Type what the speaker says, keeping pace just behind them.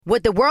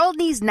What the world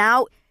needs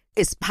now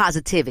is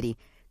positivity.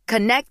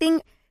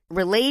 Connecting,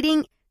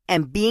 relating,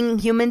 and being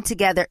human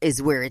together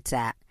is where it's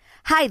at.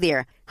 Hi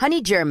there,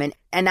 Honey German,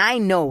 and I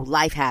know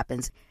life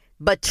happens,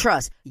 but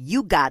trust,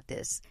 you got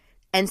this.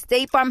 And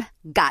State Farm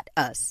got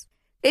us.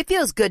 It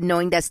feels good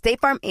knowing that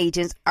State Farm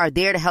agents are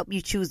there to help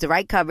you choose the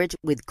right coverage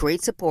with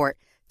great support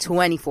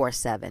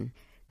 24/7.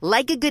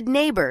 Like a good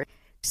neighbor,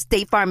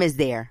 State Farm is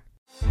there.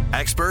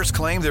 Experts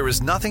claim there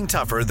is nothing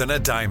tougher than a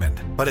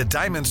diamond. But at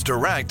Diamonds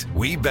Direct,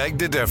 we beg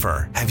to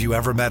differ. Have you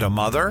ever met a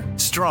mother?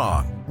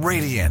 Strong,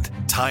 radiant,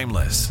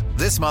 timeless.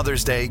 This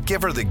Mother's Day,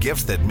 give her the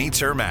gift that meets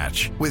her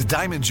match. With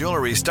diamond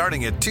jewelry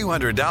starting at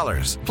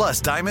 $200. Plus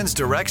Diamonds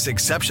Direct's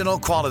exceptional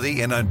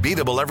quality and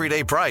unbeatable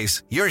everyday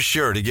price, you're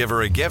sure to give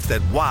her a gift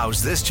that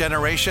wows this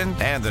generation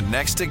and the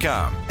next to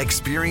come.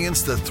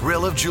 Experience the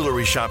thrill of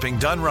jewelry shopping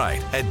done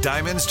right at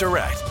Diamonds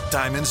Direct.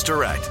 Diamonds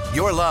Direct.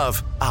 Your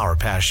love, our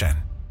passion.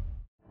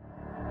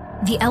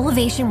 The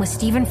Elevation with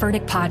Stephen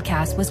Furtick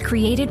podcast was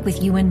created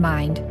with you in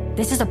mind.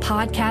 This is a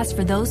podcast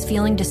for those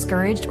feeling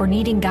discouraged or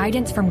needing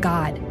guidance from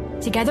God.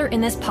 Together in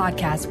this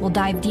podcast, we'll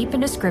dive deep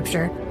into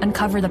scripture,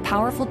 uncover the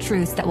powerful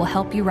truths that will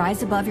help you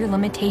rise above your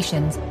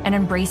limitations and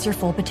embrace your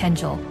full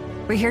potential.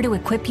 We're here to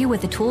equip you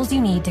with the tools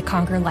you need to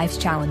conquer life's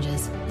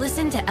challenges.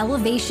 Listen to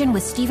Elevation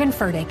with Stephen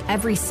Furtick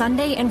every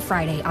Sunday and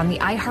Friday on the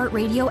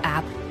iHeartRadio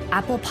app,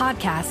 Apple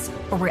Podcasts,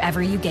 or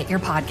wherever you get your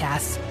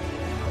podcasts.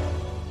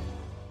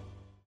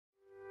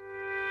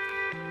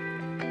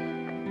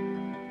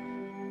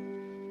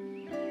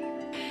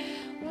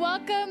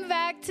 Welcome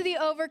back to the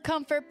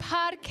Overcomfort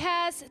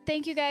podcast.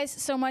 Thank you guys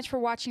so much for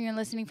watching and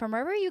listening from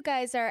wherever you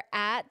guys are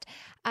at.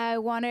 I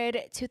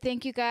wanted to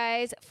thank you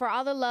guys for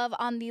all the love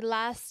on the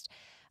last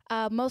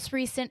most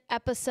recent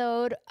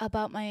episode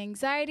about my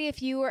anxiety.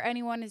 If you or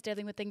anyone is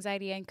dealing with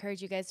anxiety, I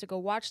encourage you guys to go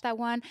watch that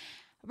one.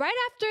 Right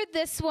after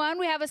this one,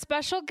 we have a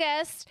special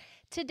guest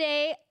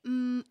today.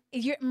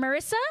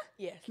 Marissa?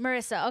 Yes.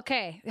 Marissa,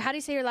 okay. How do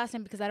you say your last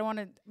name? Because I don't want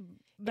to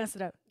mess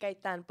it up.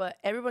 Gaitan, but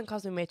everyone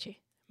calls me Meche.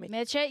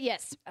 Meche,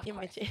 yes. Yeah,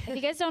 Meche. If you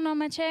guys don't know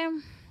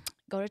Meche,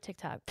 go to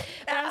TikTok. But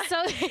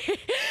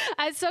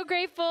I'm so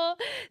grateful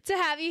to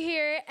have you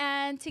here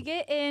and to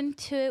get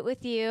into it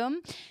with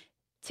you.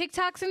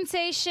 TikTok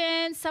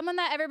sensation, someone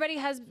that everybody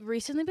has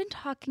recently been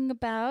talking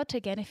about.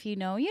 Again, if you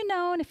know, you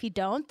know, and if you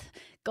don't,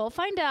 go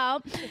find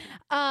out.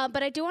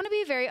 But I do want to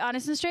be very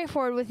honest and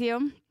straightforward with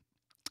you.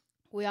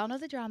 We all know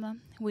the drama.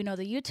 We know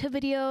the YouTube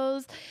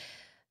videos.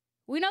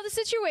 We know the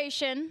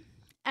situation.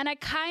 And I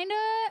kind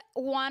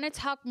of want to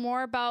talk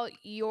more about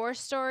your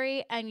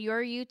story and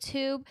your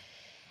YouTube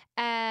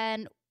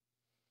and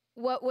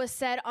what was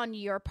said on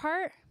your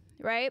part,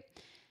 right?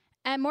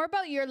 And more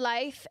about your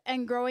life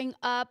and growing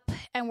up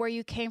and where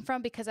you came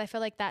from, because I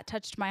feel like that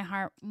touched my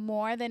heart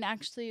more than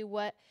actually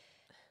what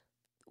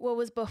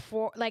was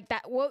before, like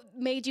that, what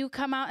made you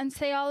come out and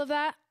say all of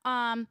that.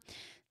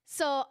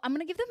 So I'm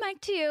going to give the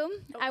mic to you.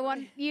 Okay. I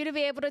want you to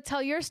be able to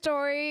tell your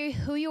story,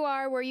 who you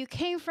are, where you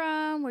came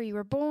from, where you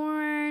were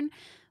born,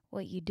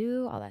 what you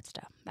do, all that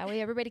stuff. That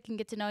way everybody can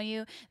get to know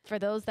you for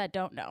those that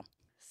don't know.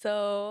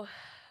 So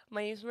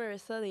my name is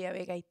Marissa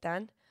de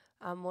Gaitan.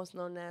 I'm most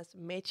known as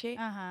Meche.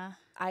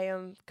 I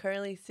am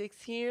currently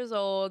 16 years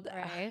old.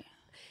 Right.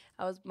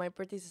 My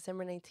birthday is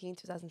December 19,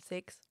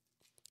 2006.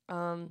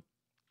 I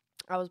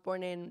was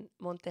born in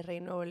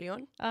Monterrey, Nuevo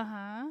León.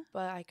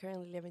 But I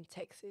currently live in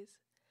Texas.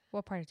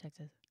 What part of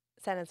Texas?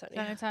 San Antonio.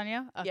 San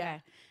Antonio? Okay.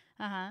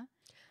 Yeah.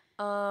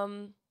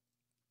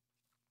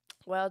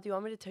 Well, do you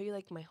want me to tell you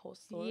like my whole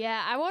story?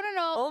 Yeah, I want to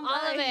know all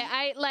of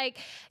it.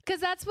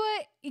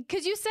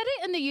 Because you said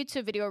it in the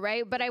YouTube video,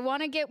 right? But I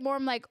want to get more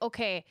like,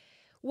 okay,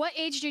 what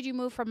age did you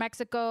move from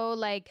Mexico?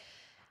 Like,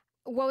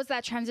 what was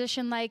that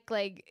transition like?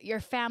 Like your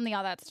family,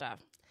 all that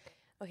stuff.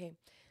 Okay.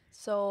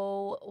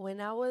 So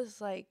when I was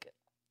like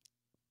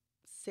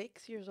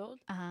 6 years old,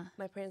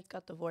 my parents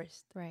got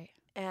divorced. Right.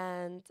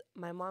 And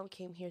my mom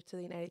came here to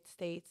the United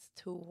States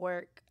to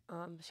work.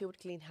 She would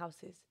clean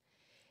houses.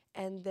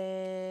 And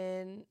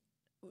then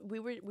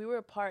we were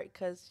apart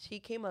because she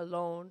came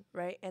alone,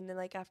 right? And then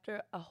like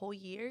after a whole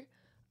year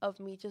of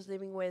me just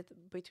living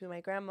between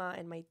my grandma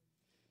and my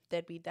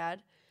deadbeat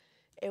dad,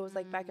 it was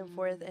like back and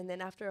forth. And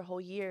then after a whole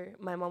year,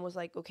 my mom was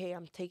like, okay,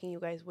 I'm taking you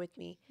guys with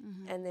me.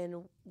 And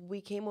then we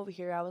came over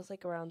here. I was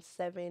like around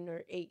 7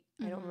 or 8.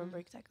 I don't remember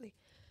exactly.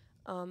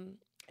 And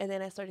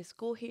then I started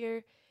school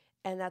here.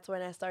 And that's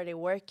when I started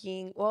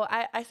working. Well,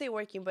 I say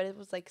working, but it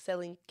was like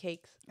selling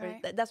cakes.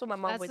 Right. That's what my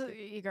mom would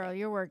do. Girl,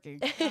 you're working.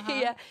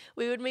 Yeah,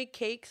 we would make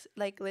cakes,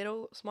 like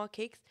little small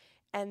cakes,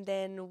 and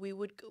then we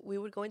would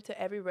go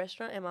into every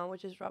restaurant, and mom would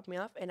just drop me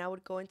off, and I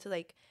would go into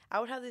like I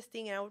would have this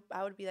thing, and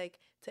I would be like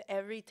to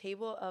every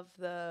table of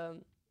the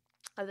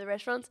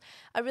restaurants.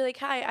 I'd be like,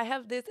 hi, I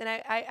have this, and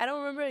I don't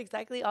remember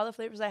exactly all the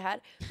flavors I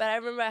had, but I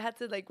remember I had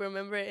to like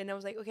remember it, and I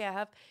was like, okay, I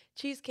have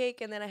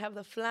cheesecake, and then I have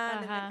the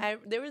flan, and then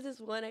there was this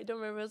one I don't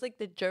remember. It was like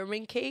the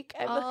German cake.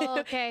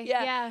 Okay.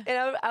 Yeah.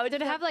 And I would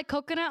Did it have like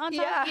coconut on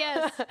top?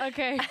 Yeah. Yes.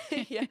 Okay.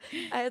 Yeah.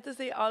 I had to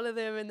say all of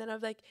them, and then I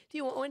was like, do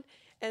you want one?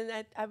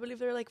 And I believe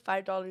they were like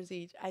 $5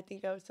 each. I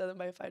think I would sell them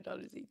by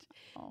 $5 each.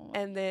 Oh,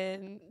 And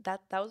then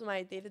that was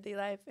my day-to-day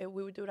life. And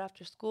we would do it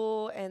after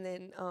school and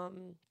then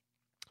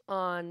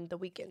on the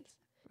weekends.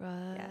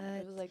 right. Yeah,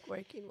 it was like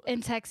working.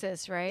 In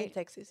Texas, right? In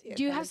Texas, yeah.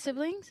 Do you have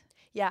siblings?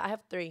 Yeah, I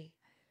have 3.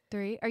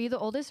 3? Are you the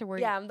oldest or were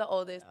Yeah, I'm the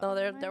oldest. No,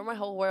 they're my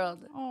whole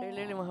world. Oh. They're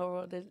literally my whole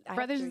world. I have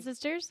brothers and 3.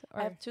 sisters? Or?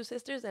 I have 2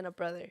 sisters and a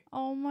brother.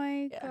 Oh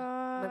my Yeah.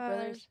 god. My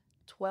brother's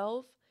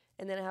 12,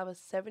 and then I have a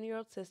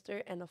 7-year-old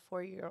sister and a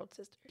 4-year-old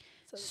sister.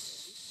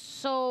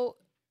 So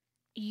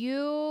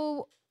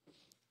you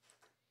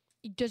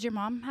does your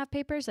mom have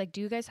papers? Like,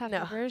 do you guys have No.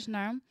 papers?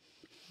 No.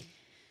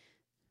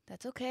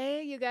 That's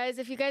okay, you guys.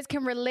 If you guys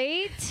can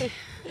relate,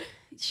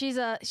 she's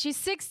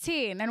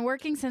 16 and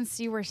working since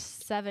you were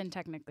 7,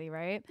 technically,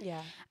 right?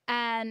 Yeah.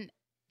 And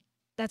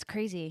that's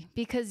crazy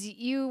because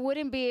you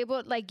wouldn't be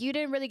able, like, you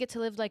didn't really get to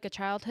live like a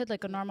childhood,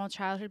 like a normal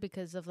childhood,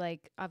 because of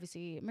like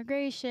obviously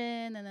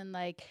immigration and then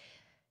like,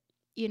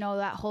 you know,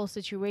 that whole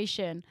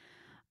situation.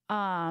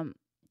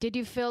 Did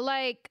you feel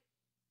like,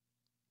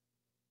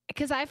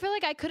 because I feel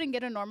like I couldn't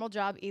get a normal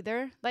job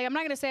either. Like, I'm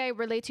not gonna say I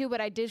relate to you,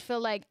 but I did feel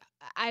like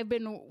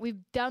we've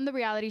done the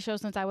reality show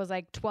since I was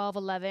like 12,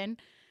 11,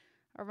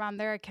 around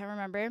there. I can't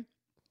remember.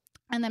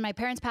 And then my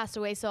parents passed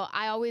away, so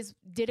I always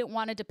didn't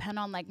want to depend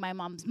on like my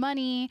mom's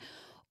money,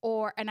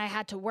 and I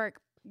had to work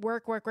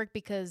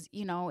because,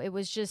 you know, it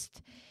was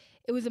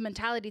a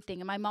mentality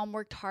thing. And my mom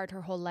worked hard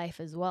her whole life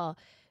as well.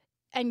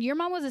 And your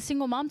mom was a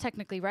single mom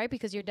technically, right?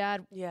 Because your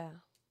dad. Yeah.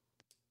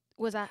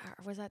 Was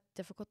that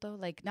difficult though?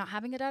 Like not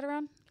having a dad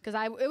around? Because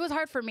it was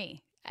hard for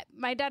me.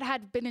 My dad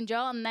had been in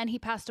jail and then he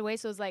passed away.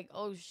 So it was like,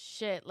 oh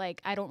shit,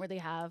 like I don't really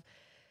have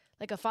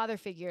like a father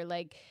figure.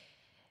 Like,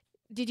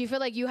 did you feel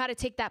like you had to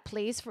take that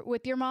place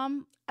with your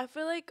mom? I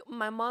feel like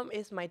my mom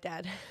is my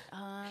dad.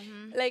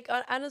 Like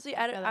honestly,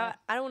 I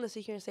don't want to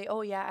sit here and say,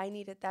 oh yeah, I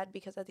needed that,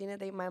 because at the end of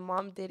the day, my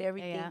mom did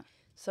everything. Yeah.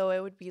 So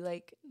it would be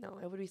like, no,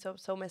 it would be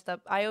so messed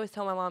up. I always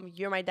tell my mom,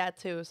 you're my dad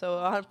too. So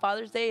on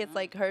Father's Day, it's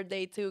like her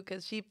day too,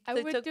 because I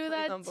would do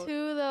that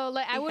too, though.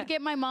 Like I would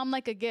get my mom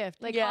like a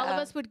gift. Like all of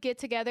us would get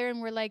together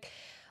and we're like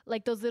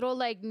those little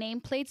like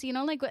nameplates, you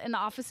know, like in the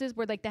offices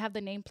where like they have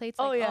the nameplates.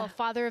 Like, oh,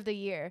 Father of the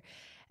Year,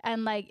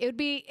 and like it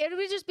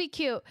would just be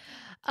cute.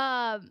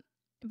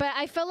 But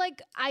I felt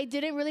like I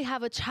didn't really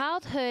have a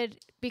childhood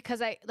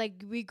because I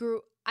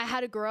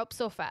had to grow up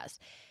so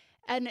fast.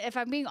 And if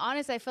I'm being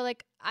honest, I feel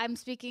like I'm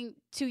speaking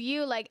to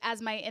you like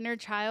as my inner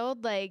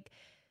child, like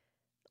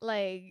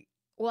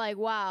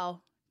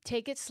wow,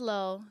 take it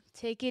slow,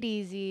 take it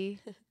easy,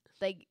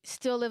 like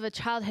still live a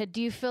childhood.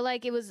 Do you feel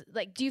like it was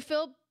like, do you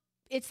feel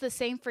it's the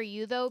same for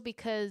you though?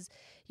 Because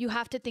you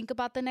have to think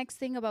about the next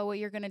thing, about what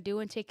you're going to do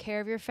and take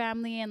care of your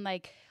family, and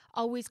like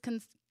always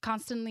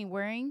constantly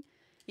worrying.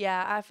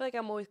 Yeah, I feel like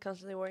I'm always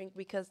constantly worrying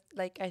because,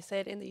 like I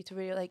said in the YouTube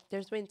video, like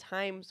there's been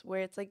times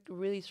where it's like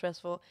really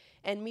stressful.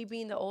 And me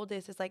being the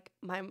oldest, it's like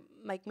me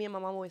and my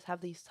mom always have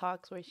these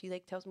talks where she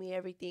like tells me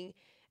everything,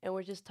 and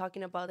we're just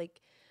talking about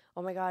like,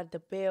 oh my God, the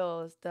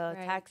bills, the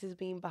taxes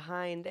being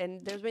behind.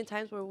 And there's been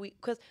times where we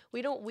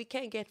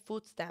can't get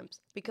food stamps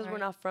because we're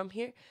not from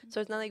here.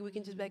 So it's not like we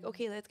can just be like,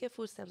 okay, let's get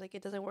food stamps. Like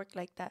it doesn't work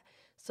like that.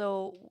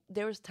 So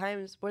there's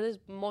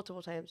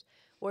multiple times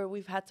where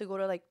we've had to go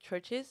to like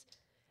churches,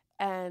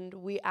 and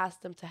we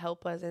asked them to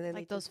help us, and then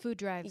like those food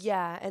drives.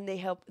 Yeah, and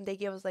they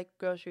give us like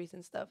groceries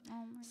and stuff.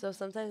 Oh my so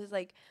sometimes it's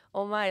like,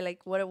 oh my,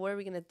 like what are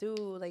we gonna do?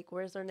 Like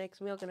where's our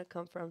next meal gonna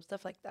come from?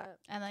 Stuff like that.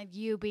 And like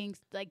you being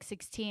like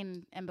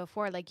 16 and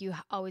before, like you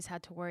always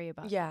had to worry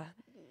about. Yeah.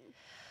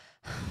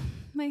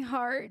 My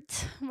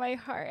heart.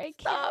 I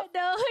can't.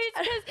 No,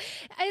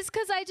 it's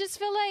because I just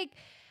feel like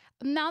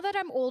now that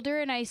I'm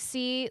older and I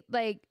see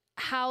like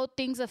how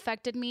things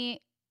affected me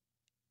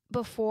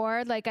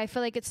before, like I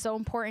feel like it's so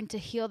important to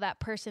heal that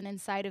person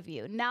inside of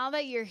you now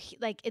that you're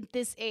like at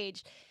this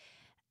age.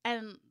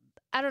 And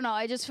I don't know,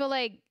 I just feel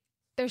like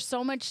there's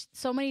so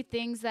many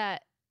things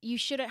that you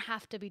shouldn't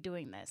have to be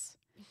doing this,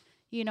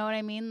 you know what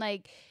I mean?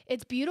 Like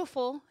it's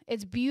beautiful,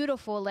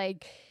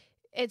 like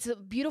it's a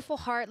beautiful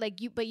heart, like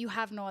but you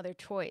have no other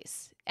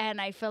choice. And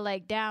I feel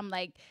like, damn,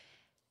 like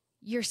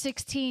you're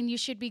 16, you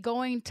should be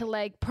going to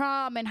like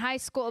prom and high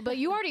school, but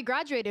you already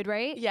graduated,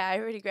 right? Yeah, I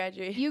already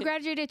graduated. You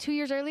graduated 2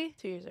 years early?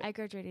 2 years early. I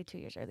graduated 2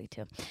 years early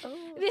too.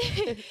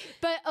 Oh.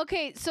 But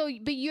okay,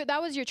 that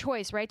was your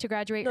choice, right? To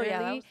graduate early? Yeah,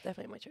 that was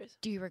definitely my choice.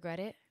 Do you regret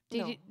it?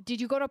 No.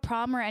 Did you go to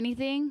prom or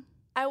anything?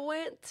 I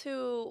went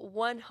to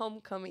one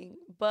homecoming,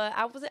 but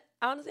I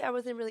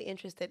wasn't really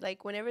interested.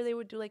 Like whenever they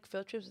would do like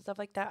field trips and stuff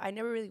like that, I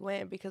never really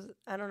went because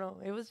I don't know,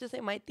 it was just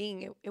like my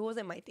thing. It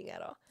wasn't my thing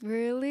at all.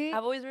 Really?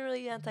 I've always been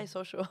really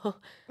antisocial.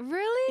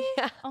 Really?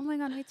 Yeah. Oh my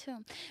God, me too.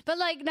 But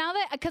like now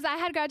that, because I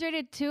had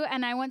graduated too,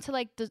 and I went to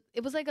like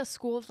it was like a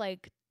school of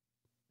like,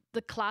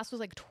 the class was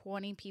like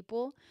 20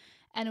 people.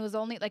 and it was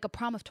only like a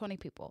prom of 20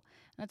 people.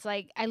 And it's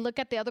like, I look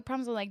at the other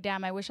proms, I'm like,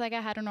 damn, I wish like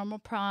I had a normal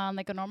prom,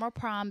 like a normal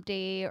prom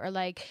day, or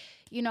like,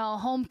 you know,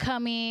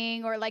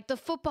 homecoming, or like the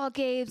football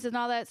games and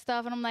all that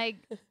stuff. And I'm like,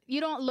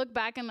 you don't look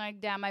back and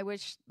like, damn, I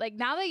wish, like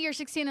now that you're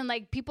 16 and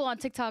like people on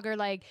TikTok are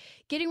like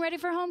getting ready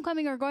for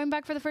homecoming or going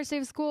back for the first day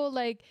of school,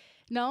 like,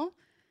 no.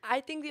 I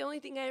think the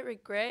only thing I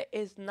regret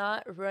is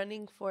not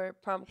running for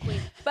prom queen.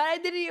 But I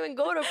didn't even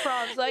go to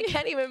prom, so I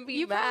can't even be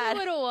You mad. probably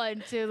would have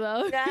won too,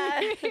 though.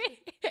 Yeah.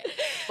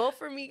 Vote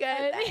for me,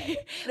 guys.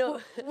 No,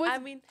 What's- I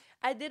mean,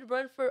 I did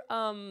run for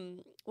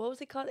what was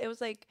it called? It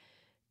was like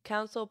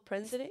council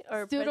president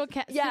or Student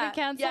council?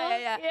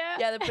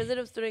 Yeah, the president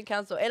of student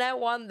council, and I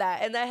won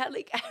that. And I had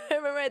like, I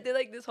remember I did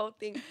like this whole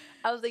thing.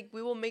 I was like,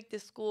 we will make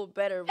this school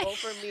better. Vote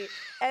for me.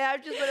 And I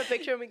just put a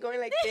picture of me going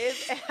like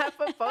this, and I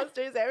put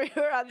posters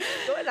everywhere on the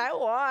school, and I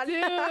won.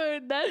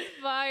 Dude, that's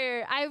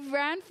fire. I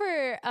ran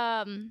for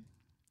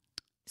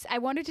I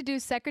wanted to do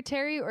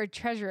secretary or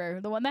treasurer,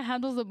 the one that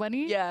handles the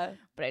money. Yeah.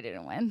 But I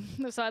didn't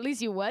win. So at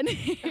least you won.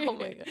 Oh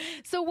my god.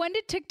 So when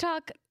did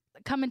TikTok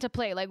come into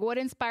play? Like, what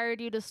inspired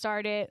you to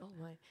start it? Oh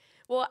my.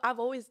 Well, I've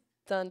always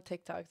done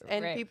TikToks,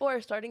 and Right. people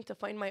are starting to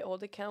find my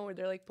old account where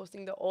they're like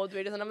posting the old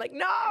videos, and I'm like,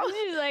 no.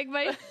 She's like,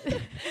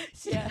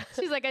 Yeah.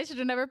 She's like, I should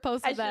have never I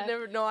posted should that.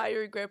 never know. I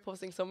regret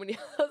posting so many of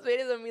those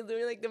videos of me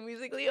doing like the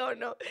musically. Oh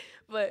no,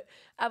 but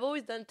I've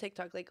always done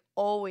TikTok. Like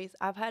always,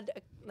 I've had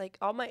like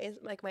all my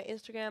my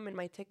Instagram and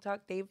my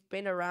TikTok. They've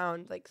been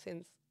around like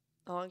since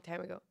a long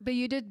time ago. But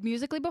you did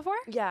Musically before?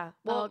 Yeah.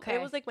 Well, okay.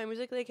 it was like my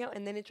musically account,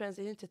 and then it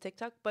transitioned to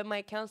TikTok. But my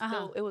account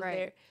still it was right.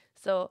 there.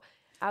 So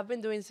I've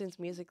been doing since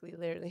musically,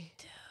 literally.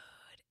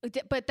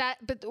 But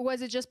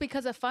was it just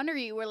because of fun, or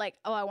you were like,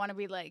 oh, I want to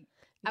be like,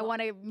 I want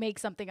to make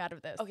something out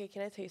of this? Okay,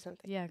 can I tell you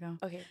something? Yeah, go.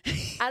 Okay.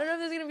 I don't know if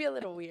this is gonna be a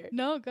little weird.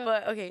 No, go.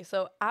 But okay,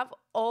 so I've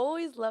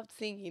always loved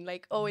singing,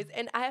 like always,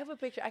 and I have a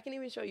picture. I can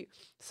even show you.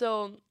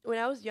 So when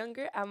I was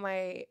younger, at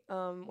my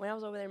when I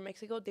was over there in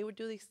Mexico, they would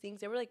do these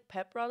things. They were like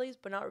pep rallies,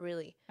 but not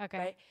really. Okay.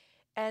 Right?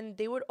 And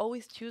they would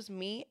always choose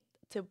me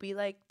to be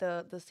like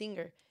the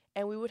singer,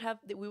 and we would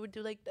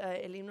do like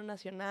el himno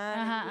nacional,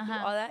 and we would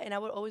do all that, and I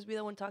would always be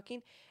the one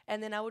talking,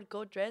 and then I would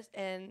go dressed,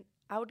 and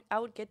I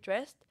would get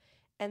dressed,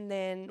 and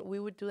then we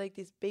would do like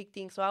this big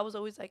thing. So I was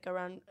always like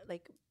around,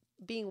 like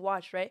being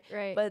watched, right?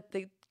 Right. But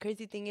the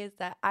crazy thing is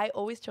that I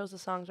always chose the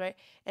songs, right?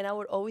 And I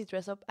would always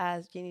dress up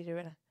as Jenny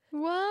Rivera.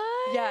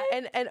 What? Yeah,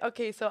 and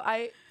okay, so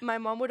my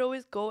mom would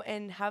always go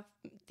and have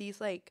these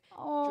like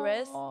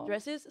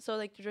dresses. So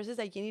like the dresses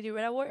that Jenny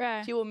Rivera wore,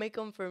 Right. she will make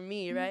them for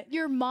me, right?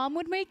 Your mom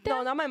would make them?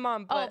 No, not my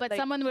mom. But but like,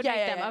 someone would make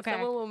them. Yeah, Okay.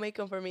 someone will make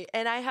them for me.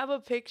 And I have a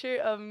picture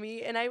of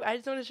me, and I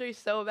just want to show you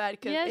so bad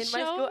because Yeah, in my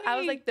show school I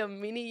was me. like the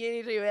mini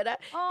Jenny Rivera,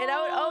 and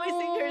I would always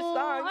sing her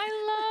songs. I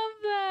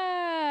love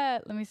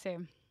that. Let me see.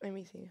 Let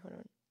me see. Hold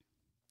on.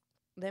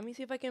 Let me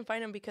see if I can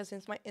find them, because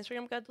since my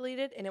Instagram got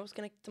deleted and it was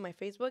connected to my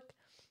Facebook.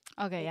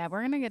 Okay, yeah,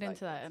 we're gonna get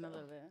into that in a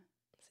little bit.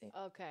 See.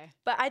 Okay.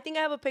 But I think I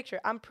have a picture.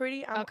 I'm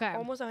Okay.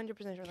 almost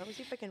 100% sure. Let me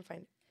see if I can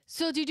find it.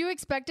 So did you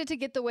expect it to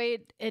get the way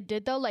it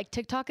did though, like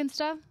TikTok and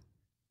stuff?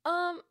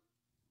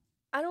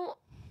 I don't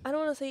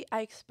want to say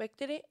I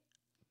expected it,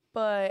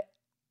 but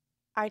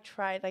I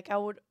tried. Like I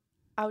would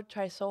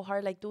try so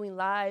hard, like doing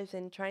lives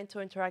and trying to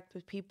interact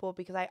with people,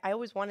 because I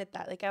always wanted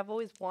that. Like I've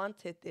always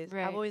wanted this.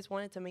 Right. I've always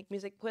wanted to make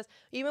music, because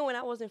even when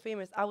I wasn't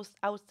famous, I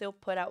would still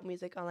put out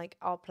music on like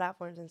all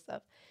platforms and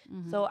stuff.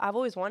 So I've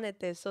always wanted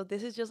this. So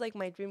this is just like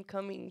my dream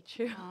coming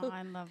true. Oh,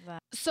 I love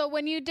that. So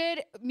when you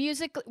did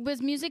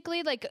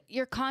Musically like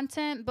your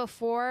content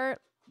before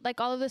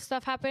like all of this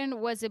stuff happened,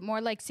 was it more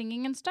like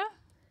singing and stuff?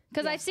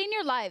 Because Yeah. I've seen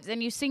your lives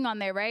and you sing on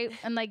there, right?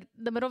 And like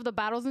the middle of the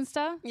battles and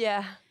stuff.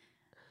 Yeah.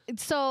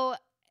 So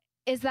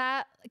is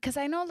that, because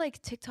I know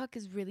like TikTok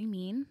is really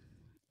mean.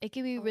 It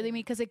can be really mean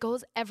because it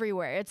goes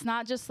everywhere. It's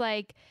not just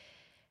like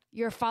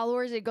your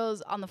followers, it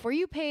goes on the For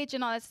You page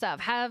and all that stuff.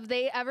 Have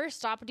they ever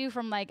stopped you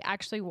from like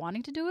actually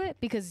wanting to do it?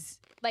 Because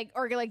like,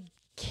 or like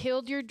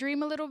killed your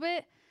dream a little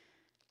bit?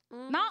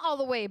 Not all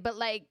the way, but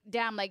like,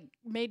 damn, like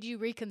made you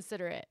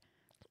reconsider it.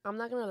 I'm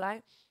not gonna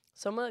lie.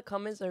 Some of the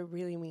comments are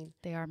really mean.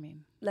 They are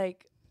mean.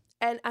 Like,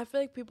 and I feel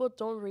like people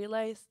don't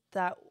realize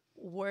that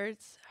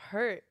words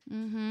hurt.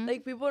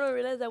 Like people don't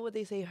realize that what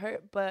they say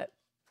hurt. But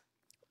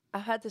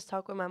I've had this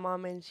talk with my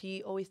mom, and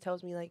she always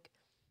tells me like,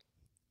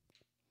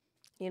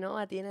 you know,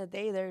 at the end of the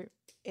day, they're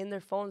in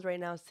their phones right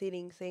now,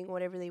 sitting, saying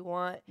whatever they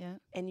want, Yeah.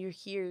 and you're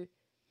here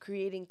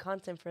creating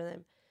content for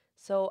them.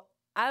 So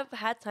I've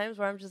had times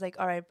where I'm just like,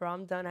 all right, bro,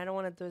 I'm done. I don't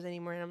want to do this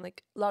anymore, and I'm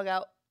like, log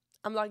out.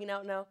 I'm logging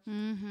out now.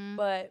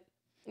 But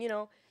you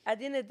know, at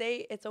the end of the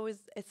day, it's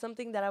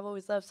something that I've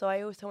always loved. So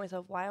I always tell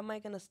myself, why am I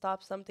gonna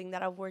stop something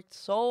that I've worked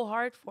so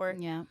hard for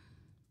Yeah.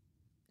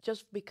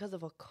 just because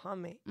of a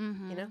comment?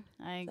 You know?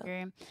 I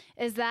agree.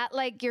 Is that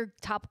like your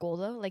top goal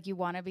though? Like you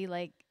want to be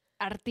like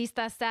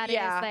artista status?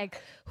 Yeah. Like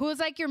who's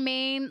like your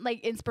main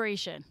like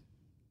inspiration?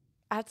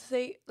 I have to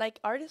say, like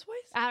artist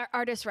wise.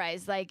 Artist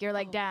rise. Like you're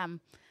like, damn.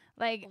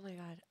 Like Oh my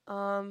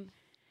god.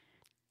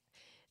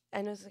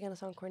 I know this is gonna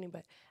sound corny,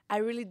 but I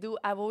really do.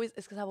 It's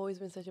because I've always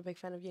been such a big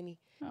fan of Jenny.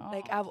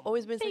 Like I've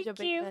always been such a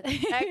big fan.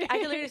 I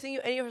can literally sing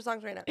you any of her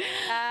songs right now.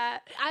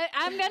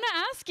 I'm gonna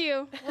ask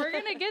you. We're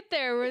gonna get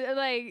there. We're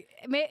like,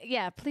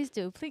 please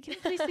do. Please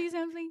say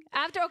something.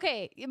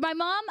 My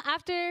mom.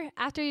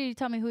 After you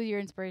tell me who your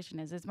inspiration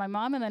is, it's my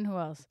mom, and then who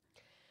else?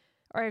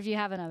 Or if you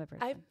have another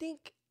person. I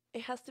think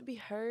it has to be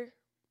her.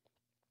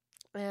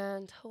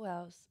 And who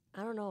else?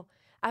 I don't know.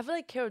 I feel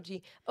like Karol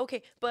G.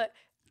 Okay, but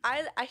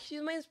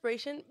she's my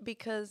inspiration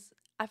because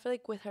I feel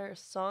like with her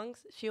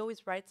songs, she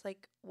always writes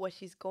like what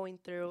she's going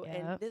through,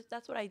 and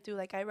that's what I do.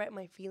 Like I write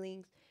my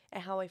feelings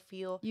and how I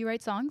feel. You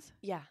write songs?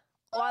 Yeah.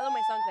 All of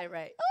my songs I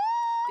write.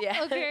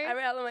 Yeah. Okay. I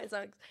write all of my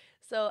songs.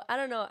 So I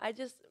don't know. I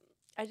just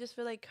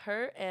feel like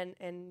her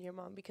and your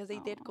mom, because they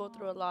did go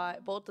through a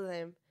lot, both of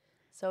them.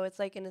 So it's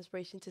like an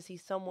inspiration to see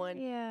someone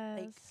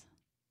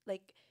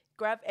like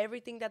grab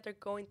everything that they're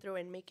going through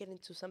and make it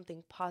into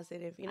something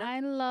positive, you know?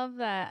 I love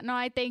that. No,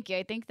 I thank you.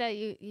 I think that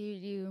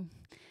you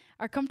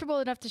are comfortable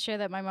enough to share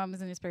that my mom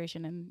is an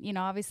inspiration. And, you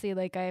know, obviously,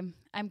 like, I'm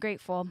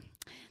grateful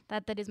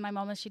that is my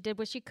mom, and she did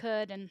what she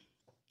could, and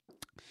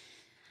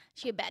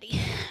she a baddie.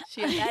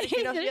 She a baddie.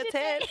 She knows she a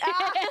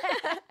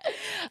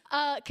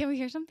 10. Can we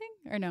hear something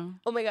or no?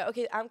 Oh, my God.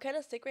 Okay, I'm kind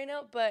of sick right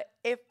now, but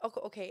if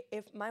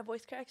my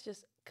voice cracks,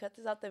 just cut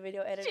this out the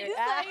video editor.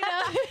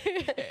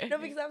 No,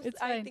 because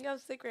I think I'm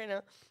sick right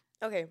now.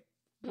 Okay.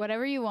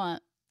 Whatever you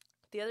want.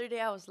 The other day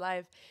I was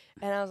live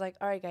and I was like,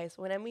 all right, guys,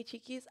 when I meet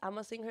Chiquis, I'm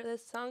going to sing her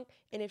this song.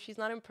 And if she's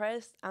not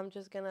impressed, I'm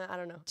just going to, I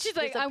don't know. She's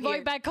like, I'm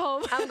going back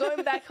home. I'm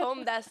going back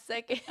home that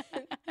second.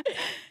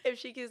 If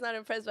Chiquis not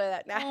impressed by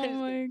that. Oh,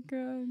 my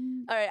God.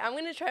 All right, I'm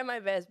going to try my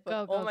best.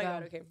 But go, my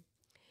God, okay.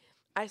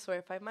 I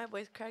swear, if my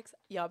voice cracks,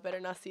 y'all better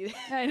not see this.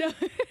 I know.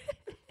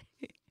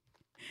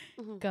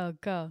 Go.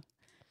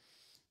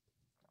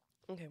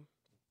 Okay.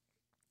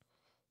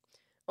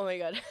 Oh, my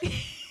God.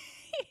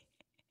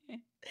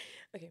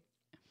 Okay.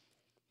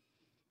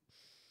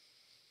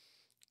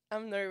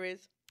 I'm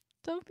nervous.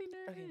 Don't be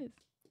nervous.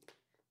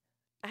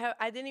 Okay.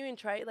 I didn't even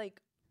try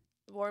like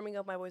warming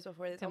up my voice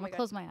before this. I'm gonna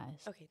close my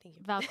eyes. Okay, thank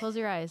you. Val, close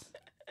your eyes.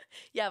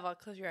 Yeah, Val,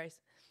 close your eyes.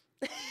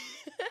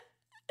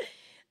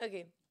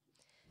 Okay.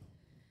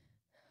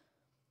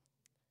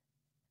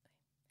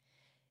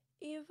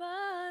 Y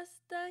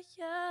basta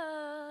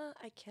ya.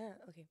 I can't.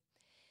 Okay.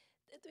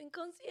 De tu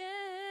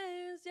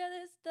inconsciencia,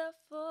 de esta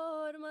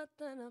forma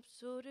tan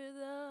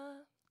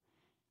absurda.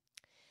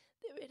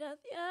 De ver a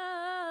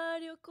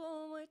diario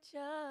como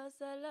echas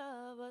a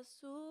la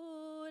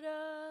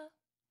basura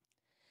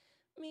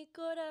mi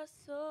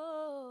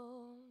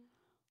corazón,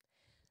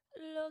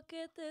 lo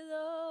que te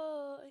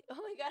doy.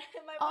 Oh my God,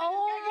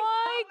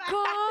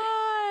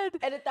 God.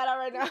 Edit that out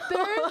right now.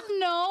 There's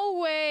no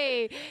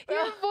way.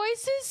 Your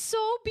voice is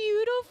so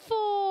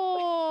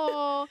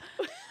beautiful.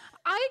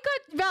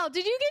 Val,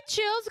 did you get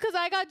chills? Because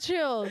I got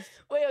chills.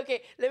 Wait,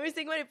 okay. Let me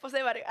sing Mariposa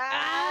de Barrio.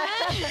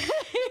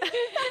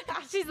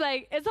 She's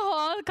like, it's a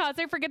whole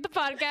concert. Forget the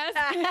podcast.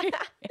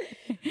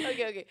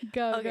 Okay.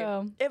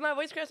 Go. If my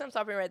voice cracks, I'm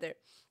stopping right there.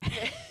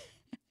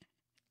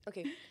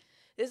 Okay.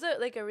 This is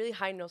like a really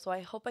high note, so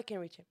I hope I can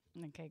reach it.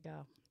 Okay,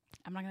 go.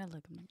 I'm not going to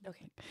look.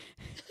 Okay.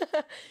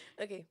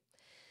 Okay.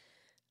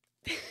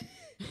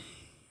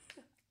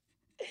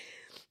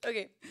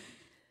 Okay.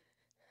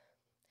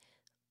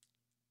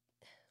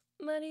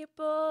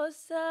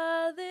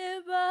 Mariposa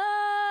de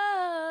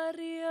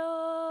barrio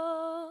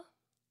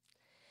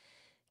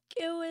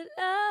que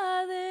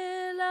vuela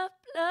del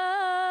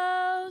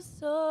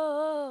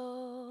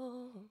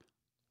aplauso,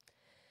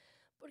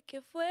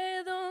 porque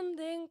fue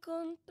donde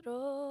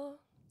encontró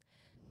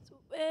su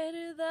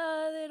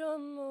verdadero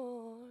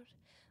amor.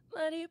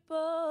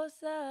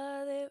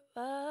 Mariposa de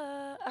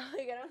barrio. Oh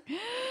my God,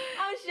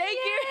 I'm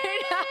shaking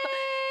right now.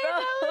 Bro.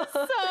 That was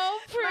so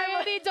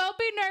pretty. Don't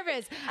be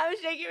nervous. I'm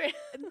shaking right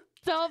now.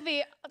 Don't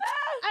be. I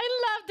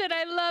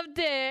loved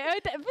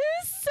it. This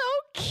is so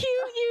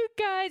cute, you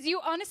guys.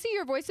 You honestly,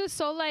 your voice is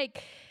so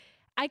like,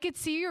 I could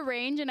see your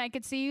range, and I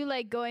could see you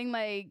like going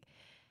like,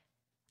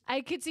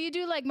 I could see you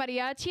do like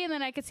mariachi, and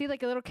then I could see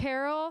like a little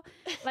Carol,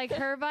 like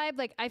her vibe.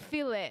 Like I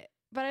feel it,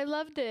 but I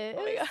loved it.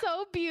 Oh, it was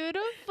so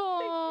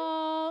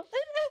beautiful.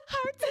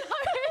 Heart to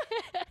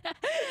heart.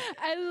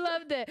 I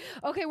loved it.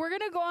 Okay, we're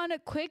gonna go on a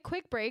quick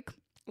break.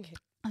 Okay.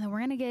 And then we're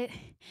going to get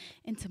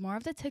into more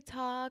of the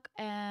TikTok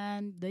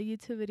and the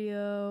YouTube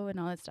video and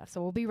all that stuff.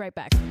 So we'll be right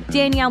back.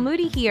 Danielle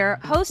Moody here,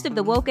 host of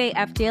the Woke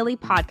AF Daily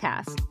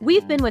podcast.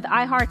 We've been with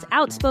iHeart's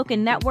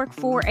Outspoken Network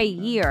for a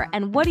year,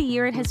 and what a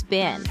year it has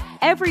been.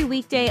 Every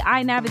weekday,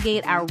 I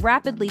navigate our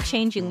rapidly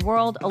changing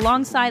world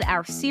alongside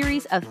our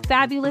series of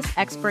fabulous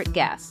expert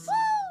guests.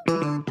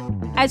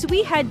 As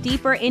we head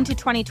deeper into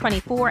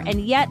 2024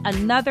 and yet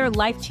another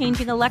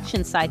life-changing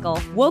election cycle,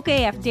 Woke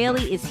AF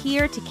Daily is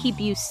here to keep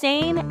you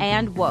sane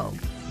and woke.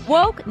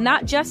 Woke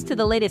not just to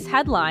the latest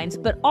headlines,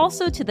 but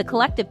also to the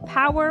collective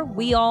power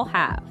we all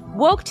have.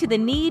 Woke to the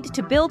need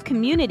to build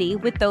community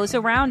with those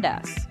around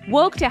us.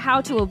 Woke to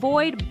how to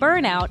avoid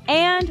burnout,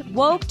 and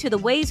woke to the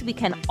ways we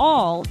can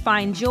all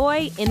find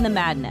joy in the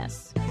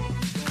madness.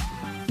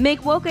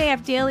 Make Woke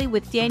AF Daily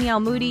with Danielle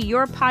Moody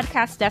your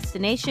podcast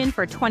destination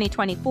for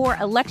 2024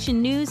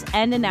 election news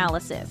and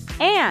analysis.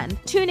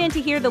 And tune in to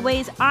hear the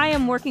ways I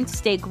am working to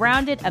stay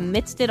grounded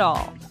amidst it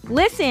all.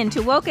 Listen to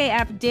Woke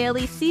AF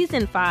Daily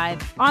Season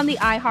 5 on the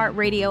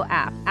iHeartRadio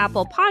app,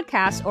 Apple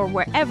Podcasts, or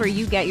wherever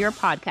you get your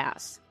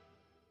podcasts.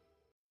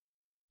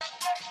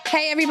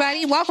 Hey,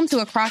 everybody. Welcome to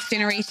Across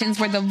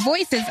Generations, where the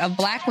voices of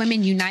Black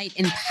women unite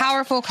in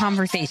powerful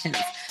conversations.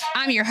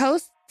 I'm your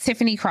host,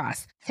 Tiffany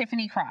Cross.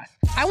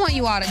 I want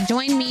you all to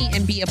join me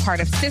and be a part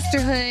of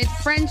sisterhood,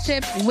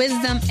 friendship,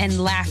 wisdom,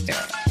 and laughter.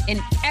 In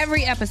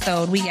every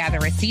episode, we gather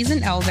a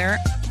seasoned elder.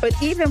 But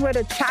even with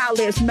a child,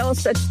 there's no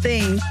such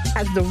thing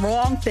as the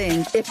wrong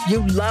thing if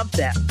you love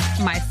them.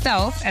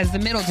 Myself as the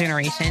middle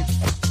generation.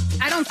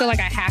 I don't feel like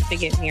I have to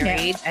get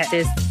married at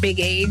this big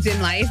age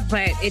in life,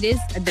 but it is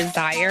a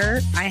desire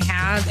I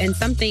have and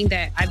something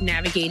that I've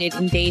navigated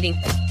in dating.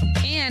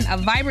 And a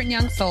vibrant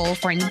young soul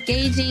for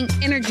engaging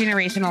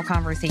intergenerational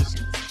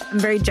conversations. I'm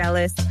very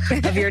jealous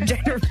of your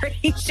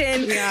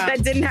generation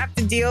that didn't have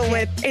to deal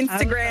with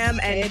Instagram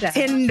and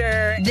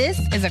Tinder. This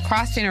is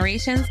Across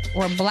Generations,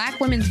 where Black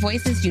women's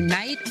voices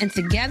unite, and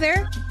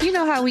together, you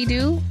know how we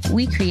do,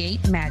 we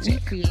create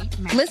magic.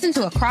 Listen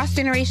to Across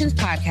Generations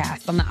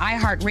podcast on the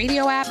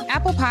iHeartRadio app,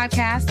 Apple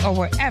Podcasts, or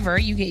wherever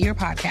you get your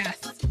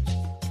podcasts.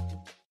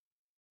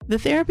 The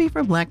Therapy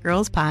for Black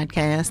Girls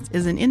podcast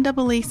is an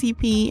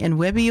NAACP and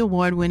Webby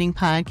Award-winning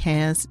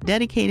podcast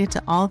dedicated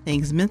to all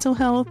things mental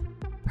health,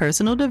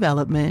 personal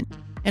development,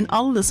 and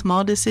all of the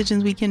small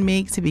decisions we can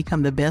make to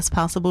become the best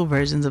possible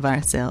versions of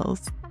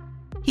ourselves.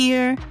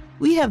 Here,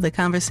 we have the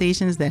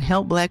conversations that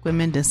help Black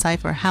women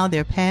decipher how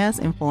their past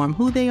inform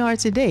who they are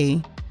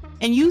today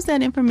and use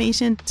that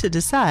information to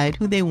decide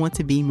who they want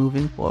to be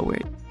moving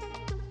forward.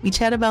 We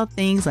chat about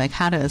things like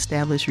how to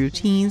establish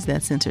routines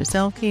that center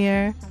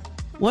self-care,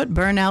 what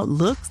burnout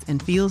looks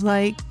and feels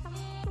like,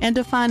 and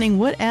defining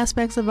what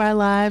aspects of our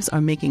lives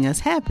are making us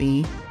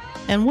happy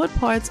and what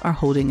parts are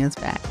holding us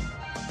back.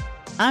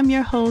 I'm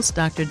your host,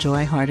 Dr.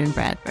 Joy Harden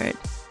Bradford,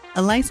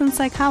 a licensed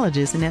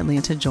psychologist in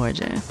Atlanta,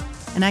 Georgia,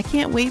 and I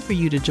can't wait for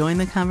you to join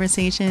the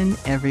conversation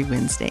every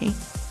Wednesday.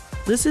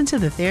 Listen to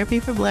the Therapy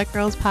for Black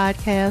Girls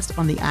podcast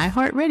on the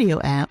iHeartRadio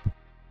app,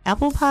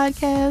 Apple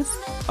Podcasts,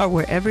 or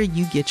wherever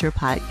you get your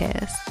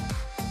podcasts.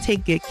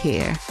 Take good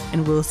care,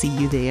 and we'll see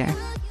you there.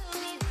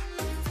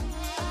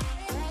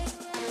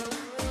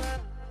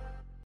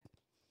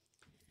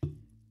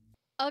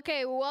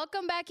 Okay,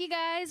 welcome back, you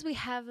guys. We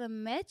have a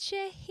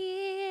Meche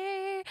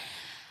here.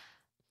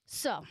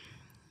 So,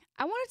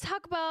 I want to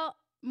talk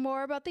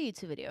more about the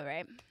YouTube video,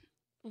 right?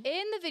 Mm-hmm.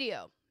 In the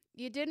video,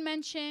 you did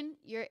mention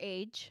your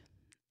age,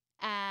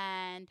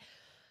 and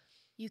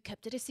you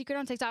kept it a secret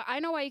on TikTok.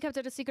 I know why you kept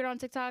it a secret on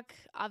TikTok.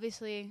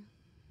 Obviously,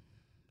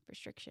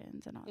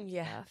 restrictions and all that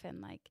stuff.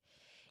 And, like,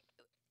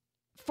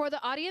 for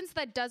the audience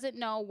that doesn't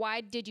know,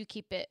 why did you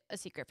keep it a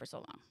secret for so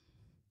long?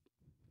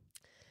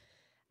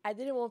 I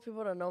didn't want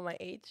people to know my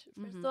age,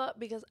 first of all,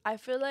 because I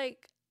feel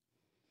like,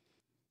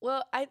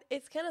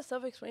 it's kind of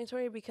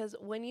self-explanatory, because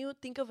when you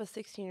think of a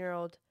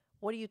 16-year-old,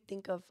 what do you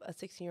think of a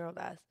 16-year-old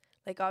as?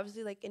 Like,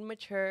 obviously, like,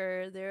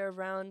 immature, they're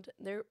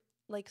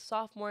like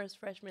sophomores,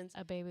 freshmen.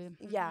 A baby.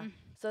 Yeah.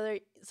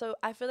 So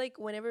I feel like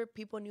whenever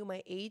people knew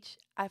my age,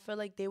 I feel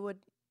like they would,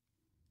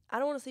 I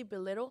don't want to say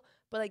belittle,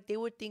 but like they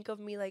would think of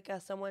me like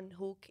as someone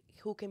who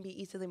can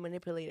be easily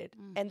manipulated,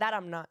 and that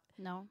I'm not.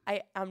 No,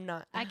 I'm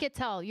not. I could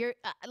tell you're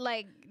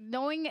like,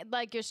 knowing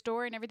like your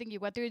story and everything you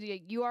went through.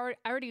 I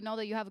already know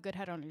that you have a good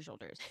head on your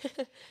shoulders,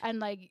 and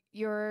like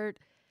you're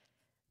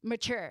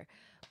mature.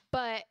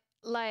 But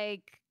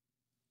like,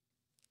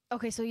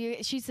 okay, so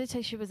she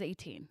said she was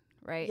 18,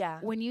 right? Yeah.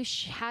 When you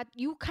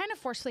you kind of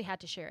forcefully had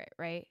to share it,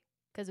 right?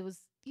 Because it was,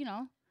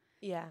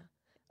 Yeah.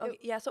 Okay,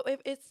 yeah, so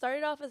if it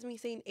started off as me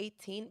saying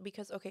 18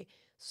 because, okay,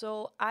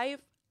 so I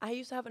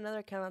used to have another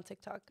account on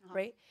TikTok,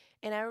 right?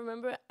 And I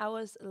remember I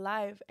was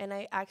live and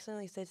I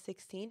accidentally said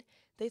 16.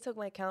 They took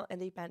my account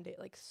and they banned it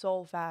like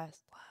so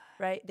fast,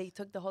 right? They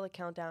took the whole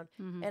account down.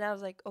 Mm-hmm. And I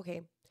was like,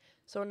 okay,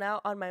 so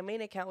now on my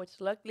main account, which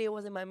luckily it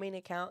wasn't my main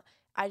account,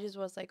 I just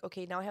was like,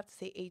 okay, now I have to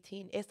say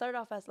 18. It started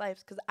off as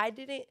lives because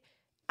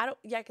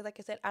because like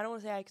I said, I don't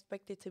want to say I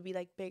expected to be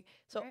like big.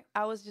 So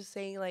I was just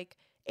saying like,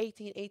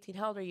 18,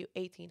 how old are you?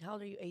 18, how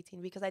old are you?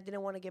 18, because I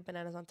didn't want to get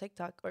bananas on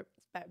TikTok, or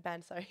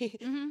banned, sorry.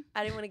 Mm-hmm.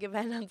 I didn't want to get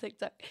banned on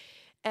TikTok.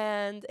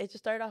 And it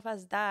just started off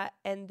as that.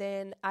 And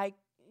then I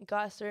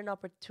got certain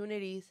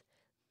opportunities,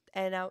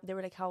 and they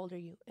were like, how old are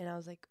you? And I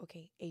was like,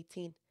 okay,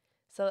 18.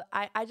 So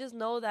I just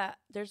know that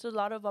there's a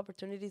lot of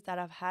opportunities that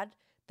I've had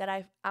that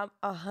I'm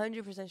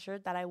 100% sure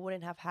that I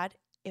wouldn't have had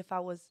if I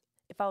was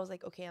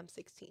like, okay, I'm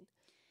 16.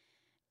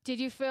 Did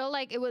you feel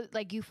like it was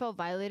like you felt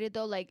violated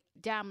though? Like,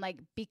 damn, like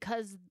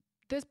because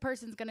this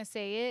person's gonna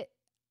say it,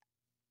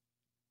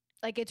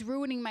 like it's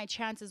ruining my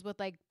chances with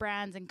like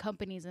brands and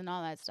companies and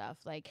all that stuff.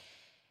 Like,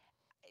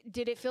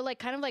 did it feel like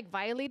kind of like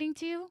violating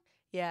to you?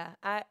 Yeah,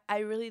 I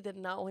really did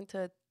not want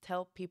to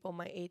tell people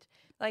my age.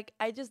 Like,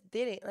 I just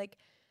didn't. Like,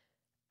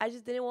 I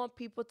just didn't want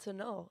people to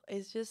know.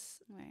 It's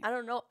just, I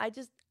don't know.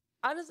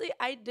 honestly,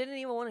 I didn't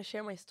even want to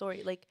share my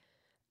story. Like,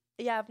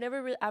 yeah, I've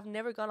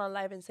never gone on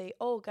live and say,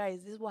 oh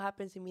guys, this is what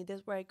happened to me, this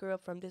is where I grew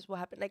up from, this is what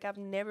happened. Like, I've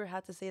never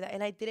had to say that,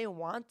 and I didn't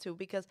want to,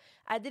 because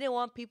I didn't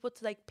want people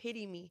to like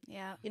pity me.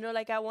 Yeah. You know,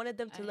 like, I wanted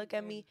them to look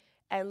at me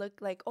and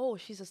look like, oh,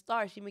 she's a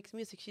star, she makes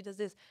music, she does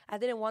this. I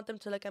didn't want them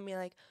to look at me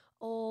like,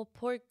 oh,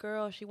 poor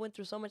girl, she went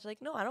through so much.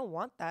 Like, no, I don't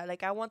want that.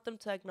 Like, I want them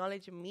to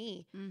acknowledge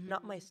me,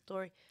 not my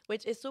story,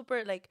 which is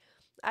super, like,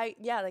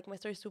 like, my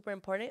story is super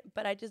important,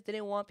 but I just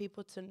didn't want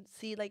people to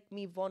see like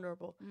me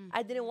vulnerable.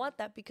 I didn't want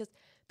that, because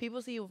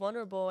people see you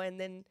vulnerable and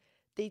then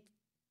they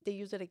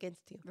use it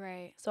against you.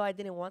 Right. So I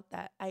didn't want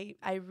that.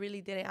 I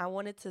really didn't. I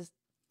wanted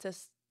to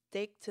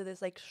stick to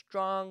this like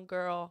strong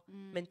girl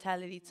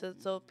mentality,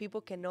 so people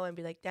can know and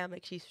be like, damn,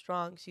 like, she's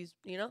strong. She's,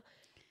 you know,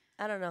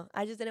 I don't know.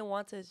 I just didn't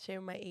want to share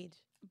my age.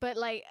 But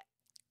like,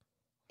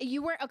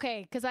 you weren't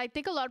okay, because I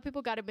think a lot of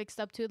people got it mixed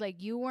up too.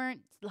 Like, you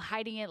weren't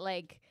hiding it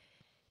like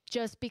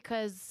just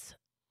because,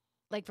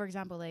 like, for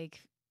example, like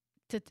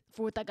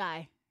with a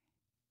guy.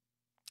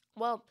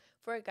 Well,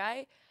 for a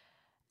guy,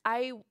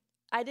 I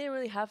didn't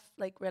really have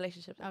like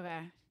relationships.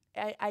 Okay.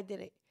 I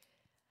didn't.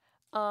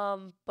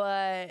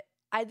 But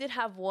I did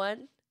have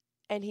one,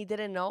 and he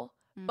didn't know.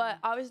 But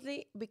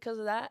obviously, because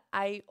of that,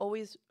 I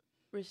always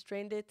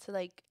restrained it to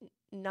like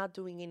not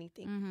doing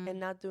anything and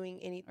not doing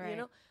anything. Right.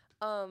 You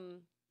know.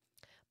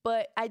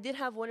 But I did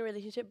have one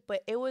relationship,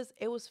 but it was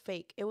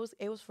fake. It was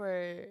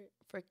for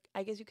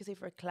I guess you could say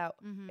for clout.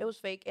 It was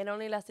fake. It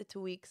only lasted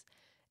 2 weeks.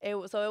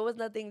 So it was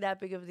nothing that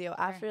big of a deal.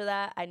 Right. After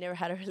that, I never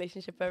had a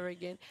relationship ever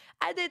again.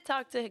 I did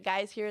talk to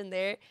guys here and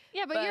there.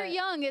 Yeah, but you're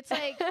young. It's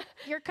like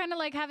you're kind of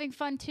like having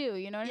fun too.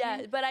 You know what I mean?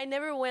 Yeah, but I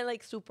never went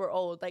like super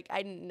old. Like,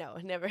 no,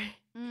 never.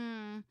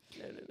 No.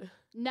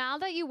 Now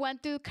that you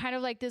went through kind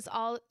of like this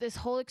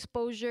whole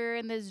exposure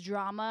and this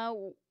drama,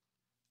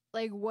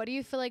 like, what do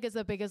you feel like is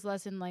the biggest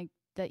lesson like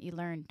that you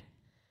learned?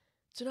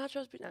 Do not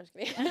trust people. No, I'm just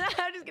kidding.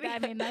 I'm just kidding. I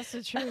mean, that's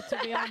the truth, to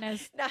be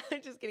honest. No,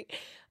 I'm just kidding.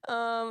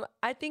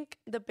 I think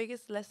the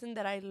biggest lesson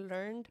that I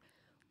learned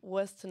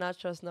was to not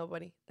trust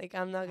nobody. Like,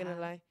 I'm not gonna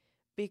lie,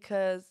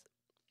 because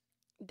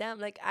damn,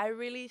 like, I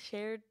really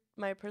shared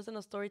my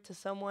personal story to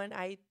someone.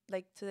 I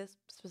like, to this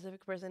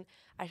specific person,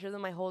 I showed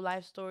them my whole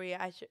life story.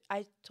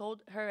 I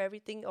told her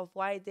everything of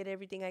why I did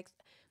everything. I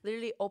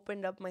literally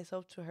opened up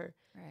myself to her.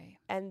 Right.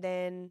 And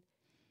then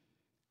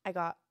I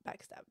got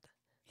backstabbed.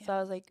 Yeah. So I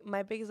was like,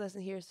 my biggest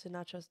lesson here is to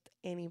not trust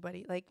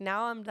anybody. Like,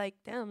 now I'm like,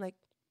 damn, like,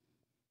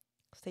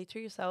 stay true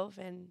to yourself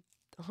and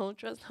don't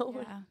trust no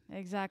one. Yeah,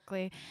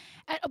 exactly.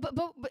 And,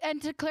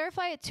 and to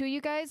clarify it too,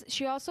 you guys,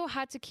 she also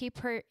had to keep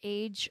her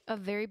age a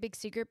very big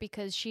secret,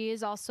 because she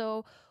is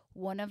also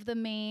one of the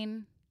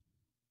main,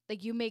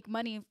 like, you make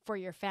money for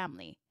your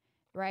family,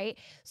 right?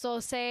 So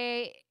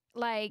say,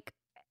 like,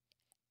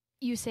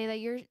 you say that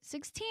you're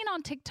 16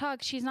 on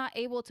TikTok, she's not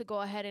able to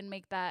go ahead and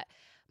make that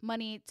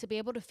money to be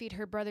able to feed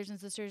her brothers and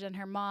sisters and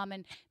her mom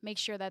and make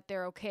sure that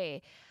they're okay.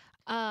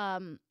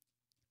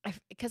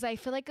 Because I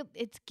feel like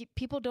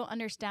people don't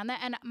understand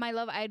that. And my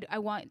love, I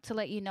want to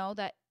let you know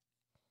that,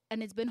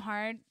 and it's been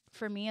hard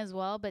for me as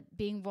well, but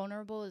being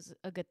vulnerable is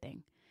a good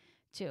thing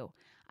too.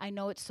 I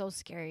know it's so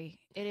scary.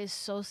 It is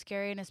so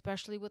scary, and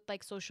especially with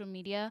like social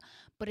media,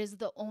 but it's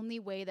the only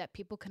way that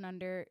people can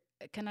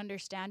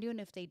understand you. And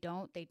if they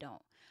don't, they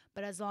don't.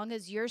 But as long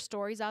as your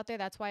story's out there,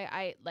 that's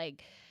why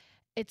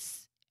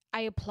I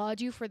applaud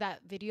you for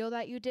that video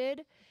that you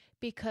did,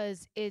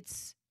 because it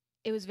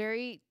was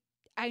very,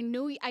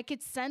 I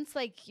could sense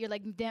like, you're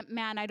like,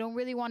 man, I don't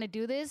really want to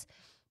do this,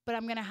 but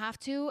I'm going to have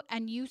to.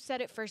 And you said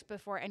it first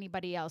before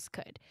anybody else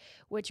could,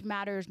 which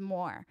matters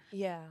more.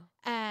 Yeah.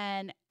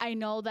 And I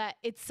know that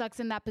it sucks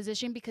in that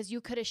position, because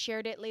you could have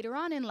shared it later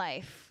on in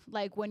life,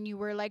 like when you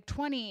were like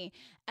 20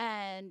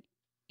 and,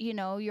 you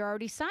know, you're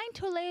already signed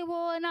to a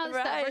label and all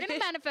this stuff. We're going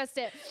to manifest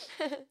it.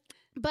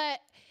 But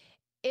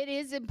it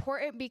is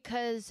important,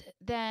 because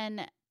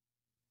then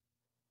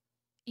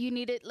you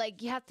need it,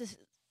 like, you have to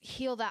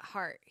heal the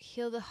heart.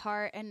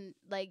 And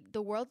like,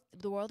 the world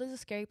is a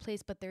scary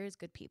place, but there is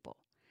good people.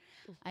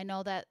 I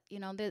know that, you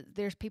know,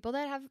 there's people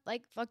that have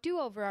like fucked you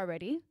over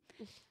already,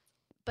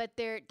 but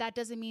that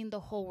doesn't mean the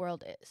whole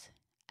world is.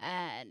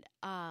 And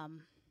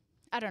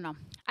I don't know,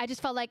 I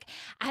just felt like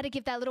I had to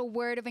give that little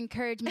word of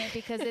encouragement,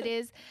 because it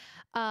is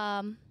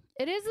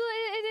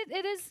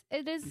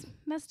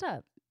messed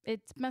up.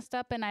 It's messed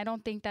up, and I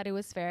don't think that it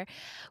was fair.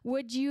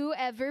 Would you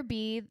ever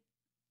be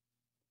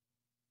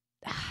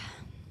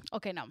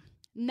okay, no.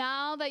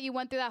 Now that you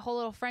went through that whole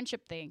little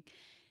friendship thing,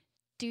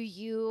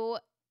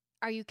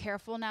 are you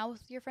careful now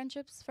with your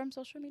friendships from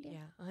social media?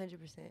 Yeah,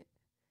 100%.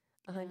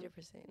 100%.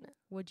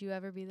 Would you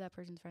ever be that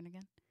person's friend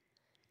again?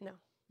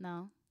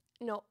 No.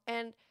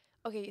 And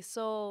okay,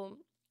 so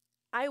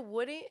I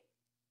wouldn't,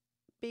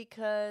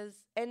 because,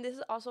 and this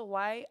is also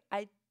why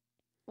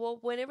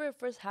whenever it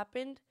first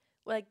happened,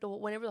 like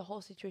whenever the whole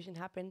situation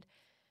happened,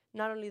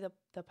 not only the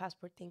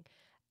passport thing,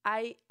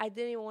 I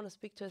didn't even want to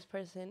speak to this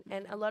person.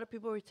 And a lot of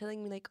people were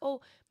telling me like,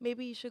 oh,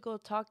 maybe you should go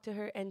talk to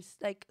her and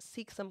like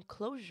seek some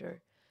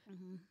closure.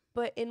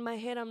 But in my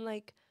head, I'm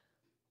like,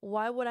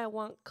 why would I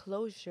want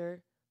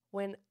closure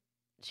when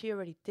she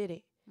already did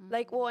it.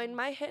 Like, well, in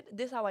my head,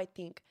 this is how I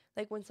think.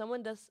 Like, when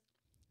someone does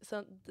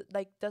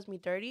does me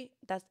dirty,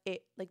 that's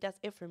it. Like, that's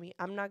it for me.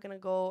 I'm not gonna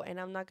go and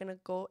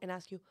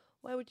ask you,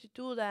 why would you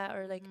do that?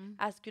 Or like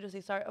ask you to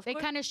say sorry. They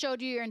kind of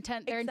showed you your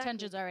intent, their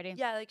intentions already.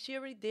 Yeah, like she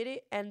already did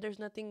it, and there's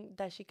nothing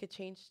that she could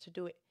change to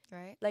do it.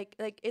 Right. Like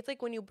it's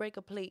like when you break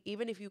a plate,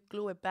 even if you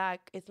glue it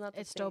back, it's not.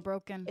 It's still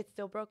broken. It's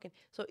still broken.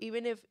 So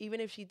even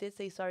if she did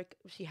say sorry,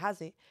 she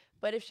hasn't.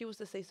 But if she was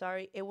to say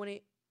sorry, it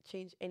wouldn't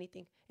change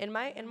anything. In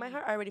my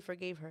heart, I already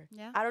forgave her.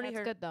 Yeah, I don't need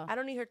her. Good though. I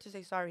don't need her to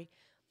say sorry,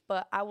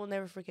 but I will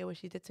never forget what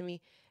she did to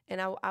me,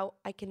 and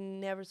I can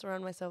never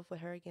surround myself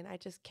with her again. I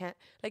just can't.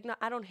 Like, no,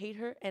 I don't hate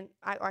her, and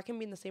I can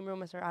be in the same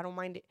room as her. I don't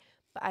mind it,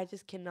 but I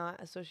just cannot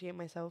associate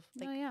myself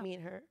me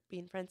and her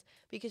being friends,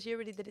 because she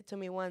already did it to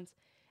me once,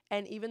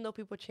 and even though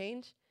people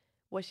change,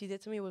 what she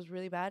did to me was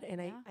really bad,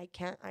 and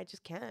I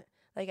just can't.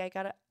 Like, I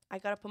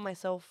gotta put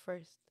myself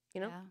first. You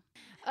know?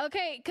 Yeah.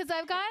 Okay, because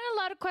I've gotten a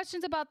lot of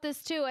questions about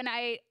this too, and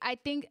I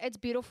think it's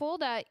beautiful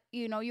that,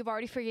 you know, you've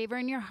already forgave her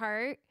in your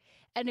heart,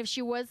 and if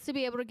she was to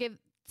be able to give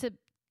to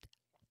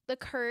the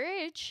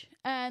courage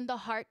and the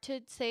heart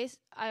to say,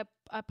 I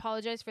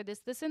apologize for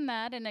this, and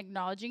that, and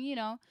acknowledging, you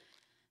know,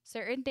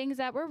 certain things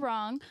that were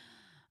wrong,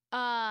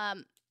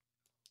 then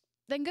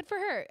good for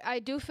her. I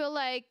do feel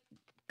like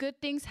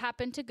good things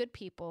happen to good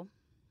people,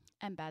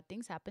 and bad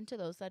things happen to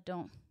those that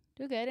don't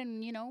do good,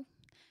 and, you know,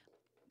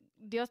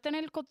 Dios tiene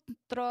el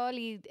control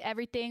y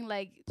everything,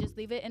 like, just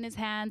leave it in his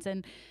hands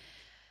and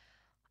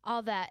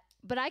all that.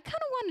 But I kind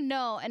of want to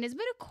know, and it's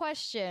been a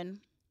question,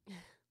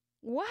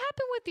 what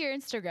happened with your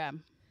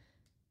Instagram?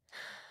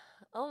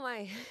 Oh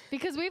my.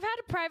 Because we've had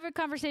a private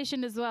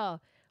conversation as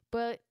well,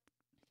 but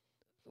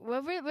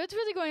what's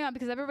really going on?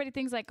 Because everybody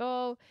thinks like,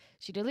 oh,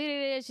 she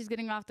deleted it, she's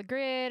getting off the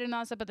grid and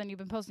all that stuff, but then you've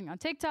been posting on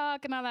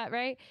TikTok and all that,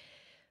 right?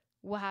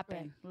 What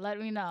happened? Right. Let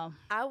me know.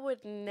 I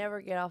would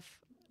never get off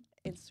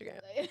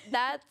Instagram.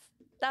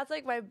 That's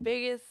like my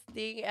biggest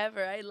thing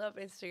ever. I love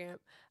Instagram.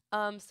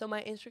 So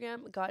my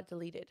Instagram got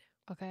deleted.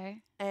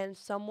 Okay. And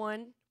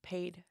someone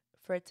paid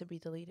for it to be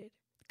deleted.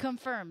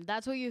 Confirm.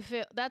 That's what you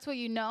feel. That's what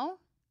you know?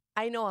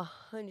 I know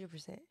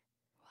 100%.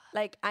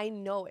 Like, I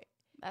know it.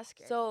 That's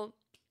scary. So,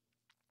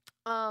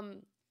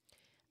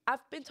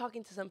 I've been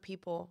talking to some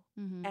people,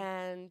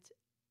 and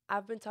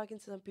I've been talking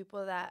to some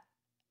people that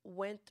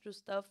went through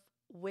stuff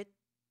with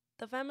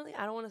the family.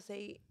 I don't want to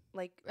say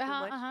like too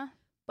much.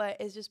 But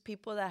it's just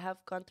people that have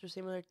gone through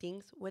similar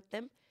things with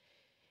them.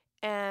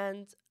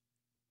 And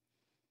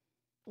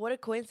what a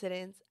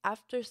coincidence.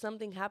 After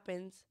something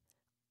happens,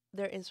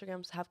 their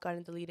Instagrams have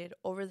gotten deleted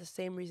over the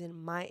same reason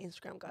my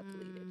Instagram got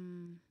deleted.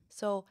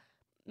 So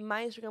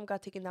my Instagram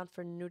got taken down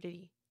for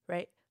nudity,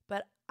 right?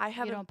 But I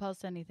haven't. You don't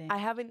post anything. I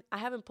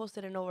haven't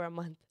posted in over a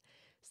month.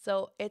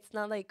 So it's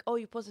not like, oh,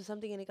 you posted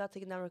something and it got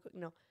taken down real quick.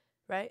 No,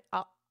 right?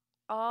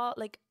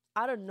 Like,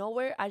 out of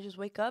nowhere, I just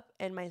wake up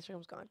and my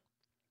Instagram's gone.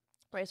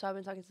 Right, so I've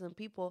been talking to some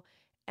people,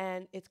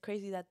 and it's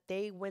crazy that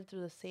they went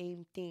through the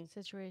same thing.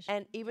 Situation.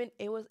 And even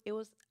it was.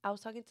 I was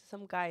talking to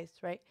some guys,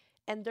 right,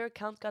 and their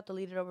accounts got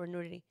deleted over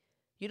nudity.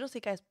 You don't see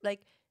guys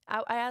like.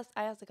 I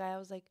asked the guy. I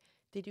was like,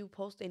 "Did you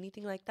post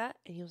anything like that?"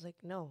 And he was like,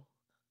 "No."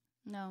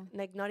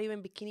 Like, not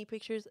even bikini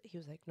pictures. He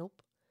was like,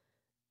 "Nope."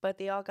 But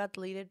they all got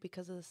deleted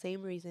because of the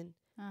same reason.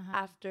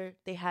 After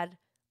they had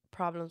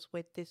problems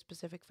with this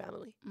specific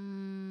family.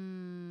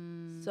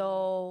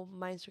 So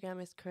my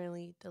Instagram is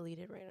currently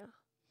deleted right now.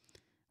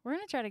 We're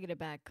gonna try to get it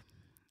back.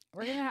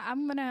 We're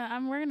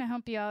gonna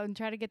help you out and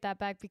try to get that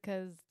back,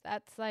 because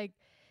that's like,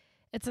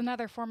 it's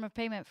another form of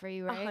payment for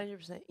you, right?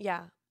 100%.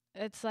 Yeah.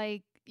 It's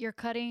like you're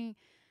cutting.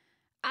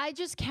 I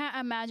just can't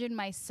imagine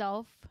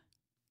myself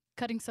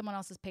cutting someone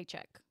else's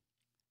paycheck,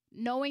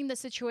 knowing the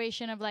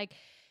situation of, like,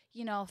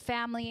 you know,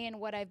 family and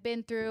what I've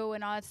been through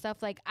and all that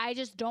stuff. Like, I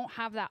just don't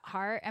have that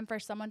heart. And for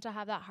someone to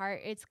have that heart,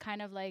 it's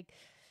kind of like,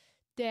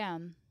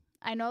 damn.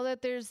 I know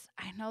that there's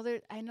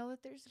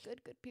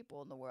good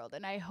people in the world,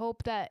 and I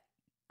hope that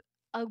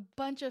a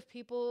bunch of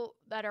people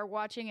that are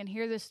watching and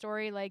hear this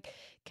story, like,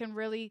 can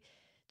really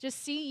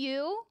just see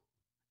you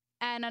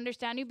and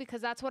understand you, because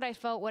that's what I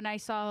felt when I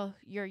saw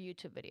your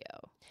YouTube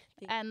video.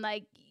 And,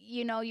 like,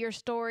 you know, your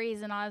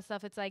stories and all that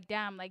stuff. It's like,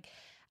 damn, like,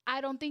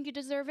 I don't think you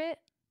deserve it.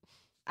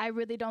 I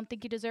really don't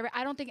think you deserve it.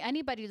 I don't think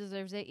anybody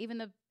deserves it.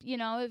 Even if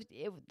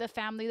the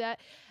family that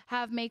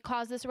may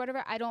cause this or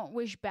whatever, I don't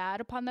wish bad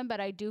upon them, but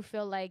I do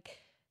feel like,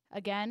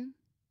 again,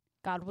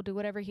 God will do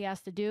whatever he has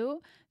to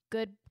do.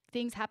 Good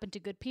things happen to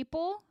good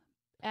people.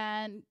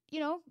 And, you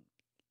know,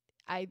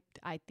 I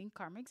think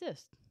karma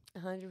exists.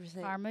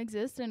 100%. Karma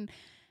exists. And,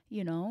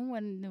 you know,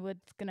 when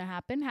what's going to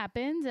happen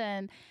happens,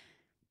 and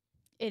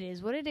it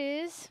is what it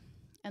is.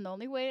 And the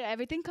only way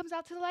everything comes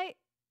out to the light,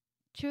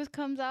 truth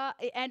comes out.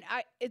 And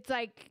it's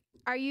like,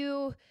 I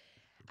feel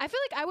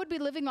like I would be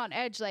living on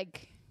edge,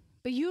 like,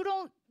 but you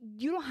don't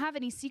have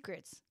any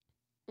secrets.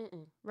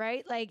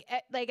 Right? Like,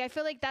 I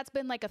feel like that's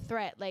been like a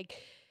threat. Like,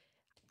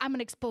 I'm going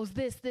to expose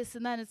this,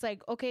 and then it's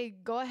like, okay,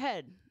 go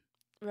ahead.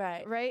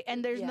 Right.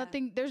 And there's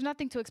nothing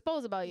to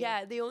expose about you.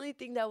 Yeah. The only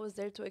thing that was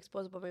there to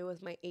expose about me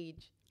was my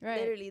age.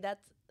 Right. Literally,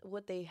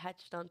 what they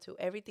hatched onto.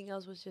 Everything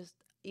else was just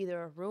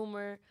either a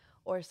rumor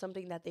or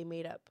something that they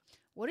made up.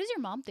 What does your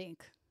mom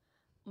think?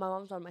 My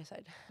mom's on my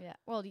side. Yeah.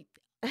 Well,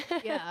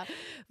 yeah.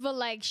 But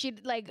like she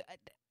like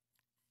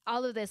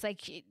all of this,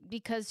 like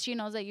because she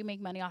knows that you make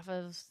money off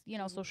of,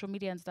 social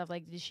media and stuff,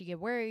 like did she get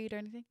worried or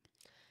anything?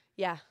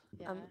 Yeah.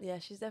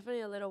 She's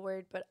definitely a little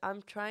worried, but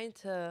I'm trying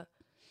to,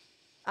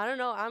 I don't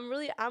know.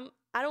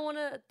 I don't want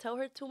to tell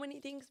her too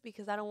many things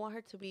because I don't want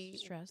her to be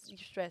stressed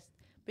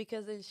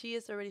because then she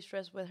is already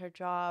stressed with her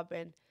job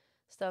and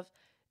stuff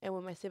and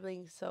with my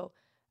siblings. So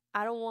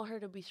I don't want her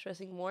to be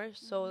stressing more.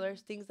 So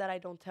there's things that I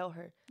don't tell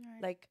her.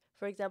 Right. Like,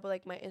 for example,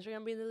 like my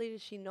Instagram being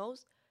deleted, she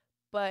knows,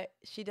 but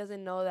she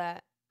doesn't know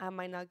that I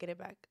might not get it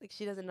back. Like,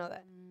 she doesn't know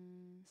that.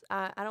 So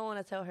I don't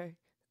want to tell her.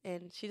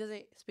 And she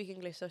doesn't speak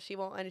English, so she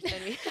won't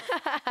understand me.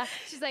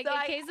 She's like, so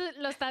en case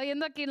lo está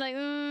viendo aquí, like,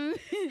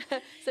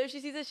 So if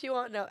she sees it, she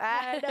won't know.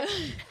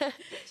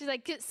 She's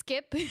like,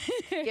 skip.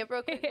 Skip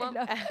real quick, Mom.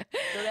 No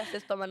veas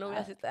esto, no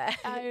veas esto.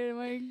 Oh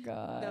my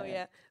God. No,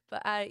 yeah.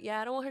 But I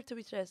don't want her to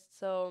be stressed,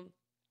 so...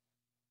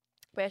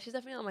 But yeah, she's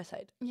definitely on my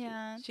side.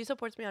 Yeah. She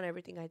supports me on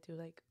everything I do,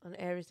 like, on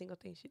every single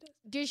thing she does.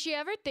 Did she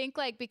ever think,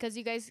 like, because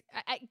you guys,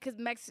 because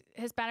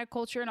Hispanic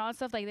culture and all that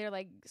stuff, like, they're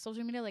like,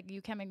 social media, like,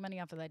 you can't make money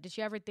off of that. Did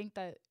she ever think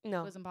that it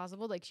was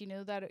impossible? Like, she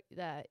knew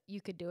that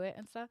you could do it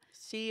and stuff?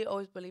 She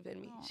always believed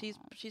in me. Aww.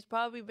 She's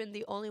probably been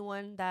the only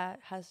one that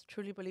has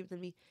truly believed in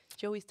me.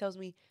 She always tells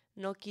me,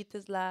 no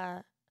quites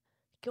la...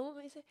 ¿Cómo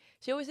me dice?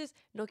 She always says,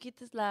 no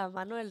quites la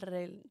mano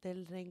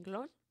del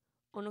renglón.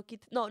 No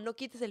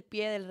quites el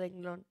pie del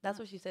renglón. That's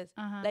what she says.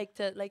 Uh-huh. Like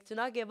to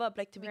not give up,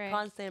 like to be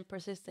constant and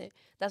persistent.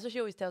 That's what she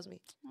always tells me.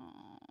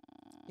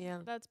 Aww, yeah,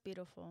 that's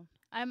beautiful.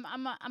 I'm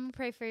gonna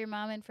pray for your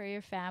mom and for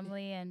your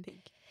family and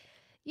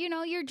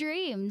your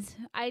dreams.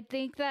 I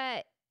think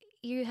that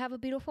you have a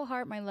beautiful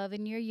heart, my love,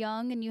 and you're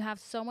young and you have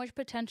so much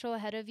potential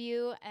ahead of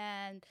you.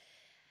 And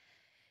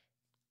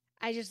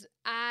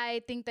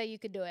I think that you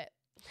could do it.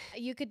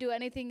 You could do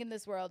anything in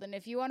this world. And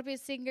if you want to be a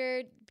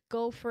singer,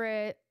 go for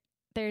it.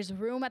 There's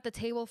room at the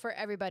table for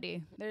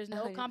everybody. There's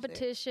no 100%.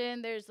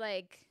 Competition. There's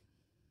like,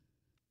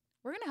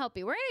 we're gonna help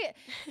you. We're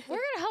gonna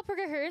help her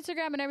get her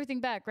Instagram and everything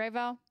back, right,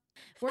 Val?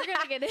 We're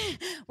gonna get it.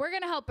 We're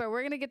gonna help her.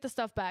 We're gonna get the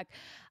stuff back.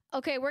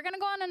 Okay, we're gonna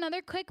go on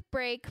another quick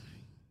break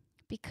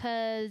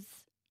because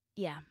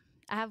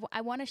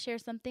I want to share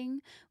something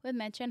with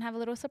Meche and have a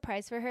little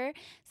surprise for her.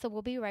 So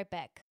we'll be right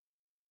back.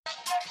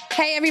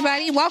 Hey,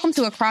 everybody. Welcome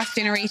to Across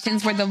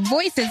Generations, where the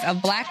voices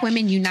of Black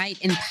women unite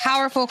in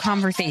powerful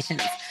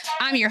conversations.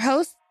 I'm your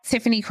host,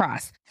 Tiffany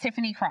Cross.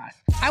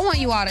 I want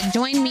you all to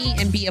join me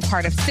and be a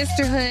part of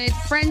sisterhood,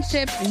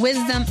 friendship,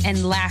 wisdom,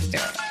 and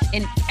laughter.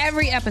 In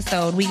every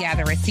episode, we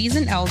gather a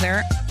seasoned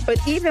elder. But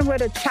even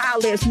with a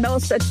child, there's no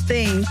such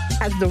thing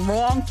as the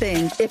wrong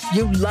thing if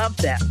you love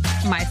them.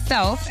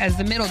 Myself, as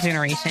the middle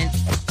generation.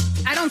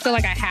 I don't feel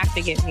like I have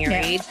to get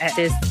married at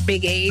this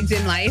big age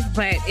in life,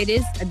 but it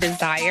is a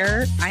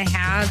desire I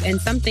have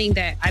and something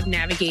that I've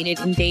navigated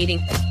in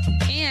dating.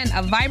 And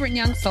a vibrant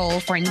young soul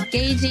for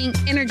engaging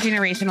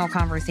intergenerational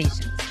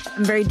conversations.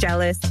 I'm very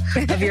jealous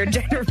of your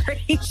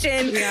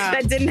generation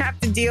that didn't have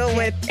to deal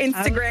with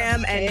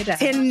Instagram and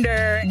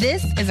Tinder.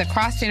 This is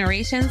Across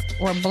Generations,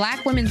 where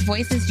Black women's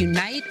voices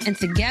unite, and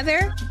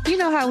together, you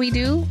know how we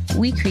do,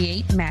 we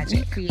create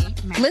magic.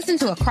 Listen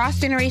to Across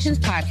Generations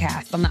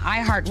podcast on the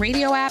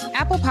iHeartRadio app,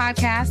 Apple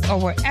Podcasts, or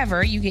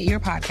wherever you get your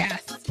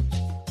podcasts.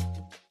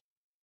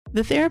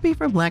 The Therapy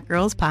for Black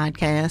Girls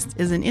podcast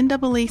is an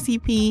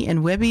NAACP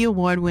and Webby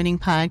Award-winning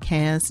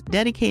podcast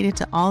dedicated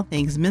to all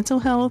things mental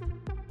health,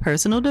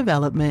 personal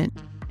development,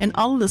 and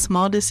all of the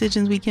small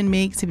decisions we can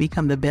make to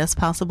become the best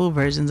possible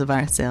versions of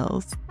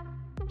ourselves.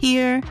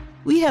 Here,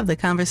 we have the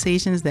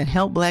conversations that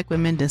help Black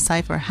women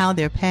decipher how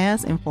their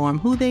past inform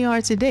who they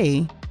are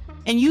today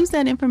and use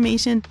that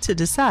information to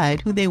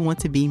decide who they want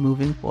to be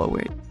moving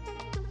forward.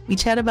 We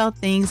chat about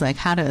things like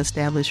how to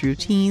establish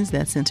routines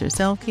that center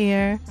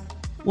self-care,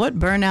 what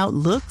burnout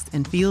looks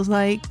and feels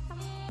like,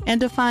 and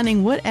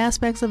defining what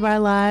aspects of our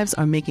lives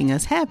are making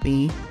us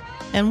happy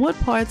and what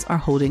parts are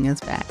holding us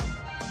back.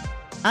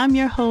 I'm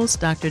your host,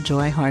 Dr.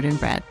 Joy Harden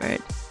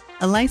Bradford,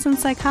 a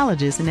licensed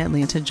psychologist in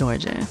Atlanta,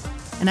 Georgia,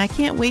 and I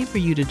can't wait for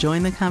you to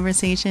join the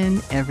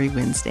conversation every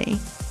Wednesday.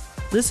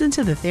 Listen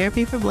to the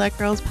Therapy for Black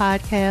Girls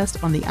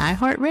podcast on the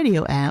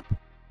iHeartRadio app,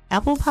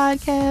 Apple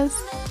Podcasts,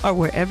 or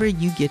wherever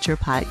you get your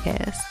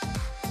podcasts.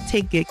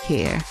 Take good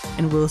care,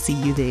 and we'll see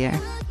you there.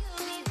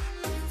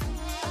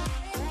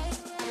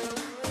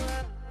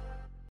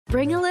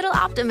 Bring a little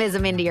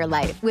optimism into your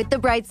life with The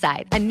Bright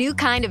Side, a new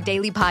kind of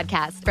daily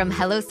podcast from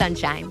Hello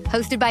Sunshine,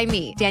 hosted by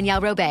me, Danielle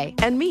Robay.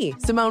 And me,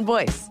 Simone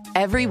Boyce.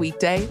 Every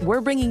weekday,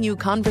 we're bringing you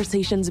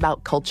conversations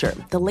about culture,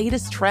 the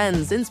latest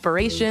trends,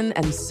 inspiration,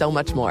 and so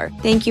much more.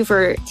 Thank you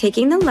for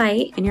taking the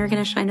light, and you're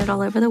going to shine it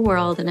all over the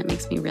world, and it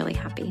makes me really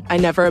happy. I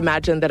never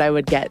imagined that I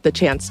would get the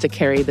chance to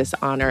carry this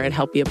honor and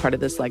help be a part of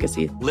this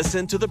legacy.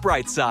 Listen to The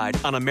Bright Side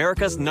on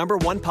America's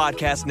 #1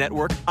 podcast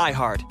network,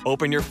 iHeart.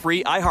 Open your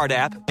free iHeart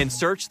app and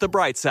search The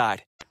Bright Side.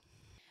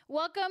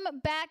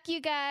 Welcome back,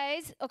 you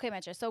guys. Okay,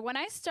 Meche. So when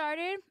I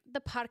started the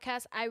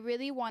podcast, I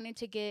really wanted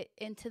to get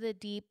into the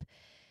deep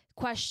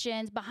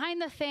questions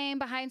behind the fame,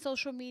 behind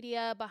social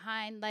media,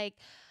 behind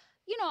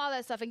all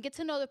that stuff, and get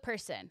to know the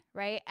person,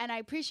 right? And I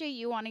appreciate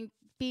you wanting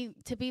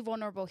to be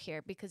vulnerable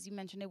here, because you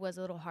mentioned it was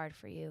a little hard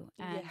for you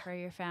and for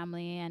your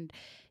family, and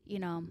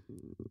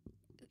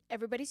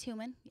everybody's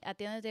human. At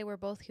the end of the day, we're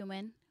both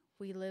human.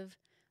 We live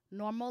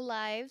normal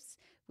lives.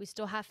 We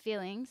still have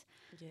feelings.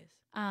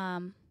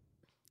 Yes.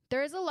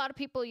 There's a lot of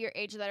people your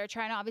age that are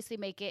trying to obviously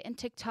make it in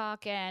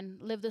TikTok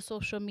and live the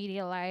social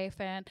media life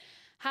and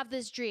have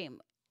this dream.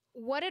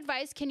 What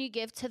advice can you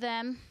give to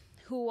them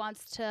who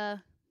wants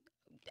to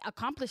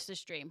accomplish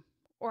this dream,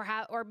 or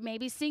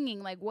maybe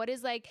singing? Like, what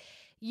is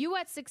you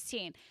at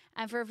 16?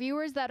 And for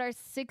viewers that are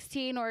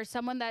 16, or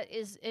someone that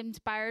is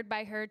inspired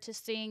by her to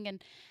sing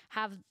and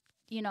have,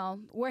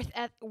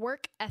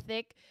 work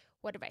ethic,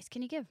 what advice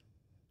can you give?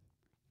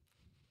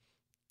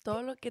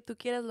 Todo lo que tú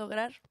quieras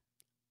lograr,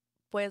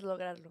 puedes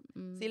lograrlo.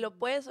 Si lo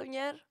puedes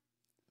soñar,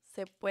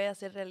 se puede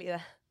hacer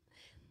realidad.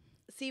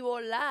 Si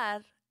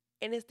volar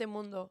en este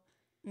mundo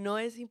no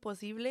es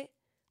imposible,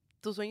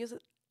 tus sueños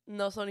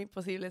no son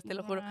imposibles, te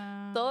lo juro.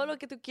 Todo lo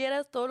que tú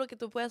quieras, todo lo que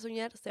tú puedas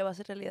soñar, se va a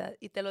hacer realidad.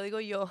 Y te lo digo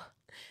yo.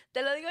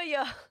 Te lo digo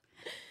yo.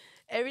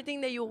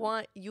 Everything that you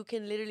want, you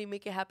can literally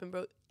make it happen,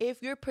 bro.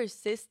 If you're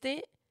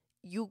persistent,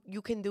 you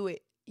can do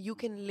it. You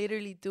can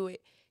literally do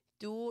it.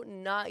 Do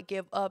not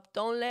give up.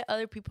 Don't let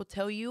other people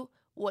tell you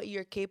what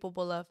you're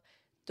capable of.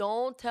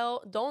 Don't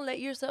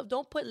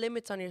put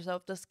limits on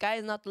yourself. The sky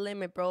is not the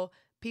limit, bro.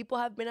 People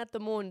have been at the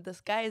moon. The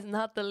sky is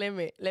not the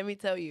limit. Let me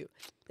tell you,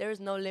 there is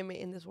no limit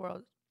in this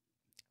world.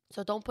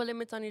 So don't put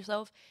limits on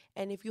yourself.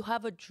 And if you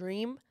have a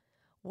dream,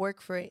 work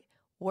for it.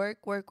 Work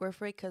for it,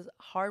 because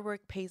hard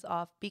work pays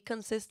off. Be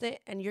consistent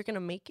and you're going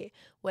to make it.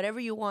 Whatever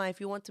you want, if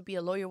you want to be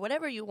a lawyer,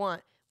 whatever you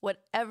want,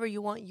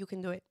 you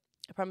can do it.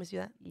 I promise you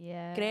that.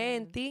 Yeah. Cree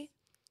en ti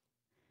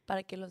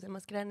para que los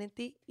demás crean en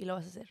ti y lo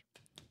vas a hacer.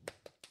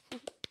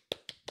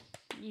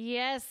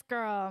 Yes,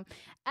 girl.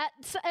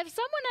 If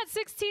someone at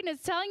 16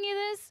 is telling you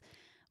this,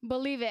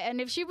 believe it. And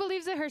if she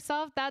believes it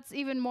herself, that's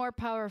even more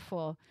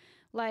powerful.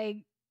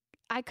 I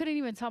couldn't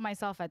even tell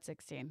myself at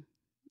 16.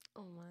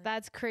 Oh my.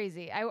 That's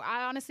crazy. I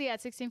honestly, at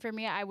 16 for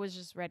me, I was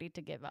just ready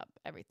to give up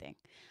everything.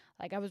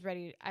 I was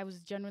ready. I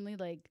was genuinely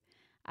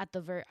at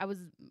the I was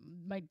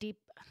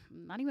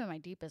not even my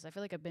deepest. I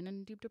feel like I've been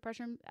in deep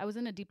depression. I was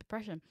in a deep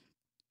depression.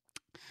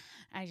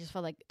 I just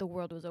felt like the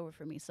world was over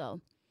for me.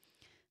 So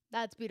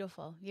that's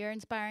beautiful. You're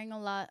inspiring a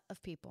lot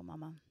of people,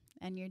 Mama,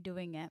 and you're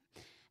doing it.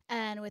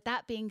 And with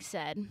that being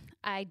said,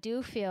 I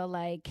do feel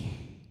like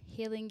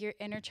healing your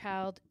inner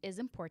child is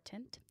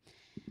important.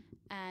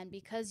 And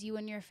because you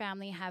and your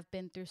family have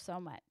been through so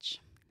much,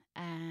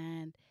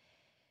 and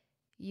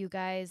you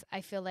guys,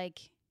 I feel like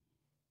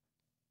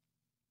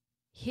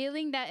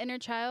healing that inner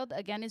child,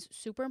 again, is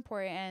super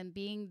important. And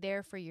being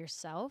there for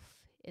yourself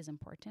is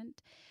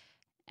important.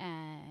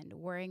 And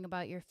worrying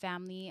about your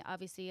family,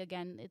 obviously,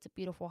 again, it's a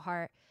beautiful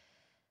heart.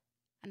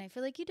 And I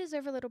feel like you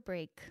deserve a little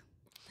break.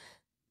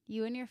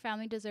 You and your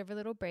family deserve a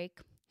little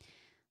break.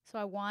 So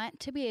I want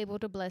to be able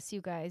to bless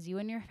you guys, you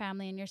and your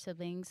family and your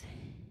siblings,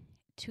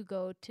 to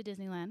go to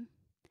Disneyland.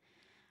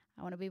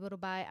 I want to be able to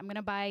I'm going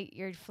to buy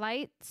your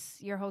flights,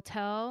 your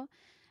hotel,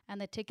 and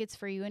the tickets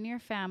for you and your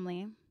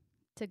family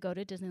to go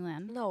to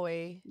Disneyland. No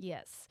way.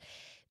 Yes.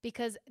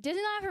 Because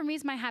Disneyland for me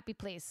is my happy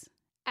place.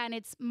 And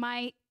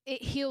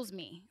it heals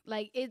me.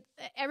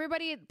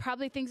 Everybody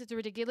probably thinks it's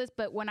ridiculous,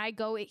 but when I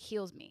go, it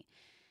heals me.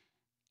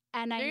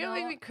 And You're gonna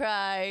make me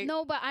cry.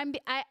 No, but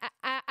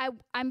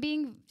I'm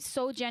being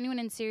so genuine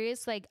and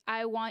serious.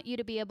 I want you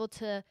to be able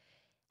to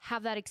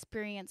have that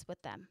experience with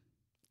them.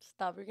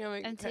 Stop, you're gonna make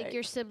me cry. And take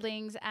your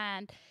siblings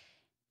and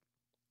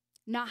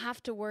not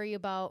have to worry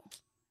about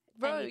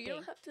Bro, anything. You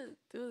don't have to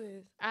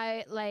do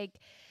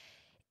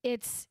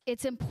this.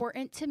 It's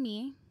important to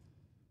me.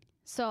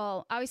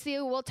 So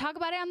obviously we'll talk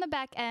about it on the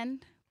back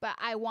end, but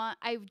I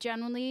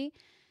genuinely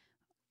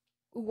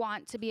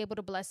want to be able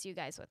to bless you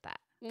guys with that.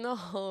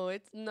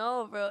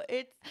 No, bro.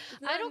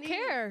 I don't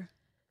care.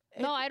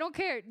 No, I don't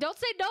care. Don't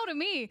say no to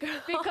me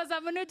because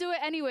I'm going to do it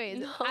anyways.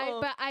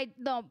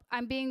 No.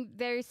 I'm being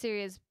very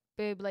serious,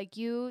 babe.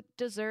 You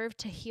deserve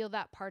to heal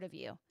that part of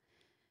you.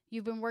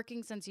 You've been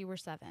working since you were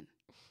 7.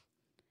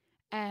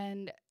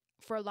 And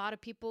for a lot of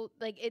people,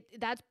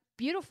 that's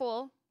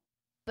beautiful,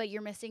 but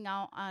you're missing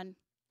out on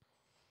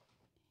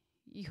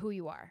who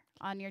you are,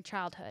 on your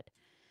childhood.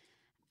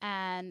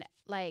 And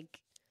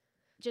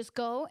just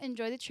go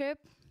enjoy the trip.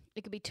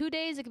 It could be 2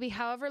 days. It could be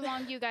however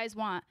long you guys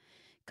want.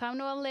 Come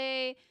to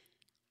LA,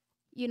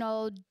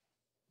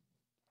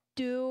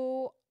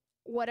 do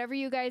whatever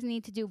you guys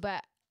need to do.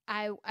 But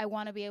I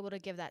want to be able to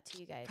give that to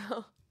you guys.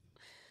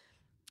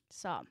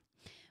 So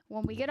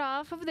when we get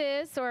off of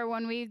this, or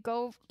when we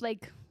go,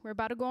 we're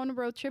about to go on a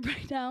road trip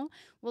right now,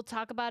 we'll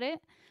talk about it.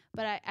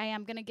 But I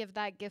am going to give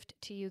that gift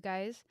to you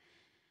guys.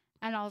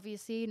 And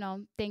obviously,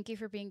 thank you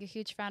for being a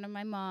huge fan of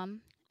my mom.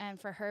 And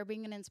for her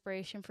being an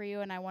inspiration for you.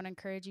 And I want to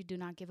encourage you, do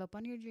not give up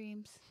on your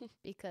dreams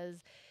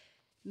because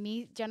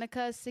Me,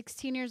 Jenica,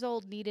 16 years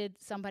old, needed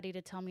somebody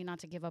to tell me not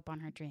to give up on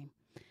her dream.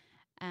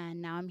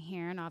 And now I'm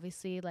here, and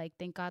obviously, like,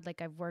 thank God,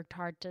 like, I've worked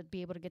hard to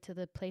be able to get to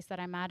the place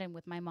that I'm at, and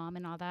with my mom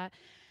and all that.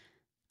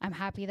 I'm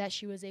happy that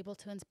she was able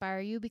to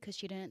inspire you because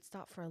she didn't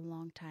stop for a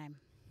long time.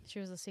 She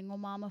was a single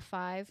mom of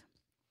 5,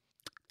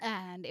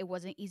 and it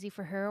wasn't easy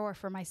for her or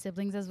for my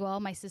siblings as well.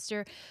 My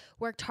sister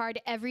worked hard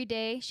every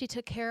day. She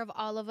took care of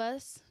all of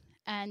us,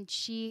 and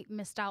she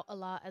missed out a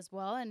lot as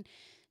well, and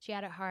she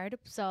had it hard.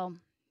 So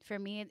for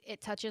me,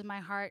 it touches my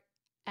heart,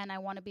 and I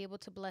want to be able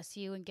to bless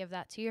you and give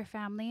that to your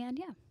family, and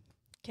yeah.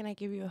 Can I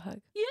give you a hug?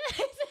 Yes.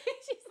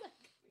 She's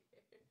like,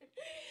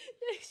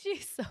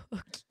 she's so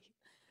cute.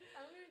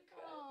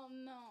 Oh,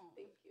 no.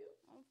 Thank you.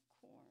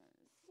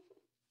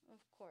 Of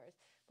course.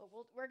 But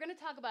we're going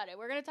to talk about it.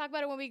 We're going to talk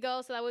about it when we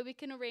go, so that way we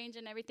can arrange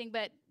and everything.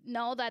 But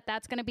know that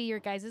that's going to be your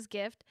guys'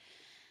 gift.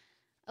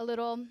 A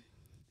little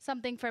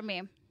something for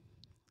me.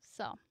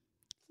 So,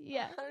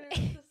 yeah. I don't know what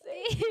to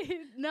say.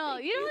 No,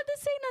 you don't have to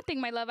say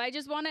nothing, my love. I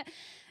just want to,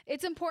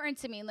 it's important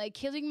to me. Like,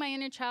 healing my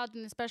inner child,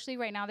 and especially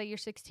right now that you're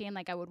 16,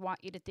 like, I would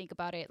want you to think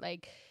about it.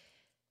 Like,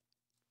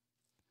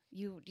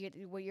 you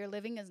what you're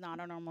living is not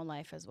a normal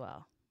life as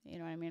well. You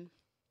know what I mean?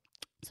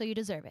 So you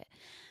deserve it.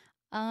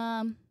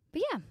 But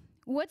yeah,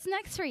 what's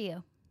next for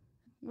you?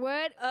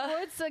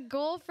 What's a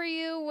goal for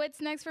you?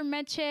 What's next for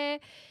Meche?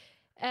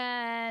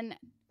 And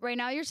right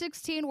now you're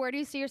 16. Where do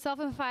you see yourself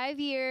in 5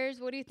 years?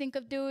 What do you think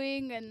of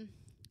doing and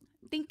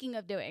thinking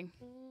of doing?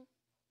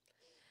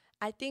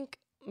 I think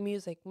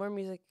music, more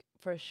music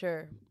for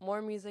sure.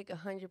 More music,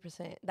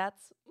 100%.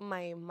 That's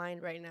my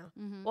mind right now.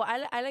 Mm-hmm. Well,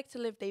 I like to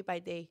live day by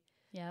day.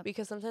 Yeah.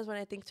 Because sometimes when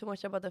I think too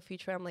much about the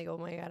future, I'm like, oh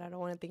my God, I don't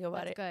want to think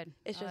about it. Good.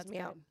 It's just me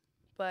out.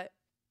 But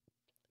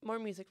more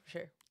music for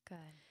sure. Good.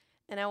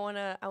 And I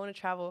wanna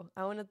travel.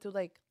 I wanna do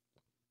like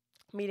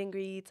meet and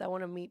greets. I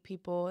wanna meet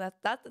people.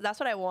 That's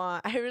what I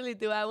want. I really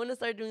do. I wanna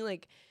start doing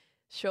like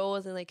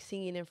shows and like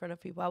singing in front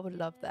of people. I would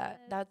love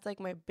that. That's like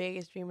my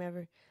biggest dream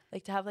ever.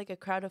 Like to have like a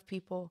crowd of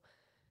people.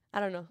 I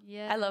don't know.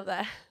 Yeah. I love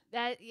that.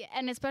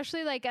 And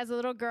especially like as a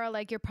little girl,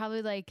 like you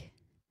probably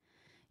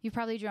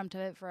dreamt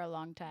of it for a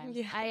long time.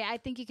 Yeah. I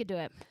think you could do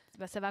it.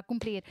 Se va a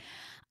cumplir.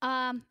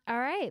 All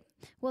right.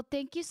 Well,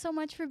 thank you so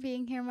much for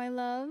being here, my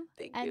love.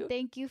 Thank you. And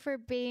thank you for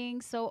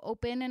being so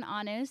open and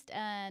honest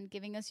and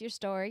giving us your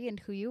story and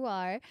who you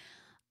are.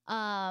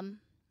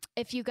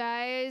 If you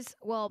guys,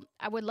 well,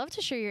 I would love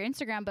to share your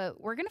Instagram, but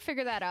we're going to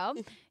figure that out.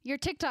 Your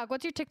TikTok.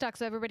 What's your TikTok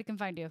so everybody can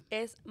find you?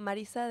 Es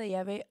Marisa de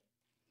Llave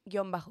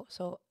 _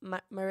 So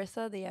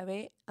Marisa de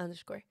Llave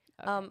 _ Okay.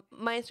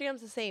 My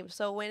Instagram's the same.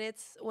 So when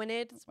it's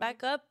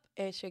back up,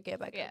 it should get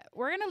back up.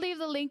 We're going to leave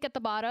the link at the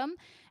bottom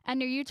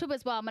and your YouTube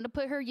as well. I'm going to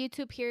put her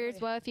YouTube here as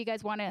well if you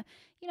guys want to,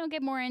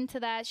 get more into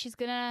that. You're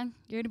going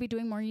to be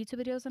doing more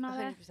YouTube videos and all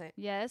 100%. That?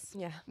 Yes?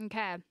 Yeah.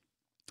 Okay.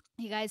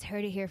 You guys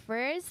heard it here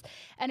first.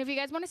 And if you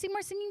guys want to see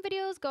more singing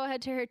videos, go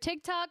ahead to her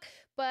TikTok.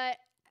 But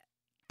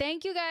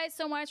thank you guys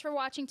so much for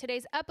watching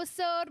today's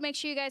episode. Make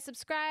sure you guys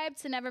subscribe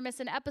to never miss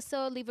an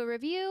episode. Leave a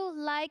review,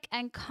 like,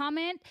 and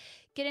comment.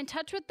 Get in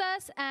touch with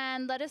us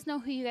and let us know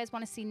who you guys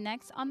want to see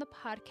next on the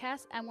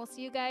podcast. And we'll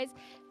see you guys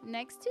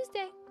next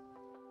Tuesday.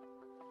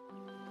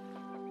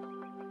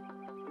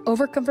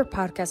 Overcomfort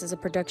Podcast is a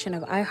production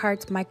of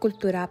iHeart's My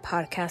Cultura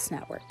podcast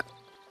network.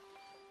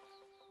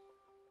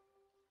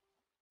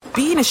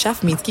 Being a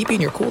chef means keeping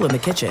your cool in the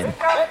kitchen.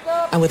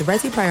 And with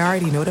Resi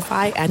Priority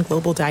Notify and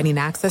Global Dining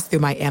Access through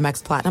my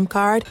Amex Platinum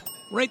card...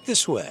 Right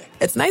this way.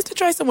 It's nice to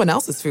try someone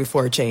else's food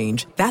for a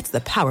change. That's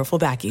the powerful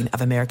backing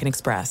of American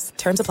Express.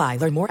 Terms apply.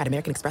 Learn more at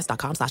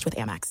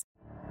americanexpress.com/withAmex.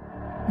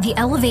 The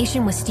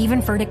Elevation with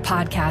Stephen Furtick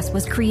podcast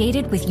was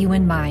created with you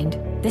in mind.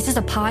 This is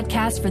a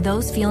podcast for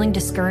those feeling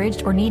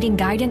discouraged or needing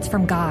guidance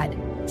from God.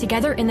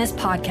 Together in this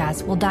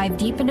podcast, we'll dive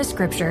deep into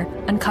scripture,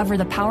 uncover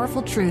the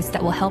powerful truths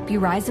that will help you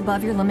rise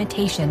above your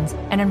limitations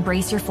and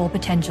embrace your full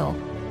potential.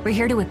 We're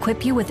here to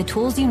equip you with the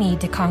tools you need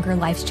to conquer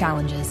life's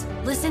challenges.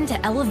 Listen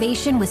to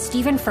Elevation with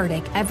Stephen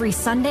Furtick every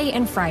Sunday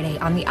and Friday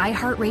on the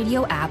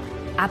iHeartRadio app,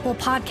 Apple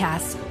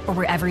Podcasts, or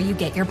wherever you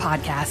get your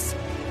podcasts.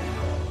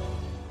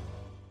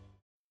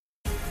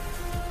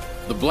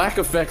 The Black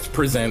Effect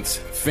presents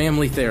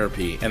Family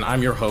Therapy, and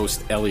I'm your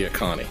host, Elliot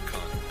Connie.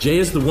 Jay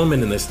is the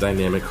woman in this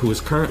dynamic who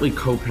is currently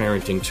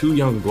co-parenting 2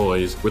 young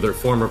boys with her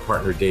former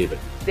partner, David.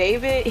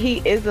 David, he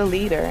is a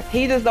leader.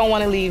 He just don't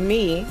want to leave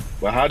me.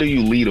 Well, how do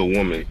you lead a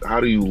woman? How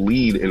do you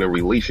lead in a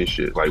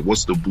relationship? Like,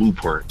 what's the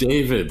blueprint?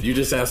 David, you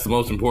just asked the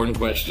most important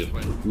question.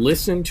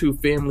 Listen to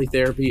Family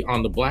Therapy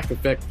on the Black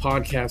Effect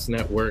Podcast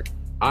Network,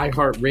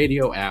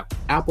 iHeartRadio app,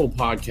 Apple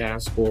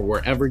Podcasts, or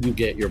wherever you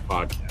get your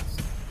podcasts.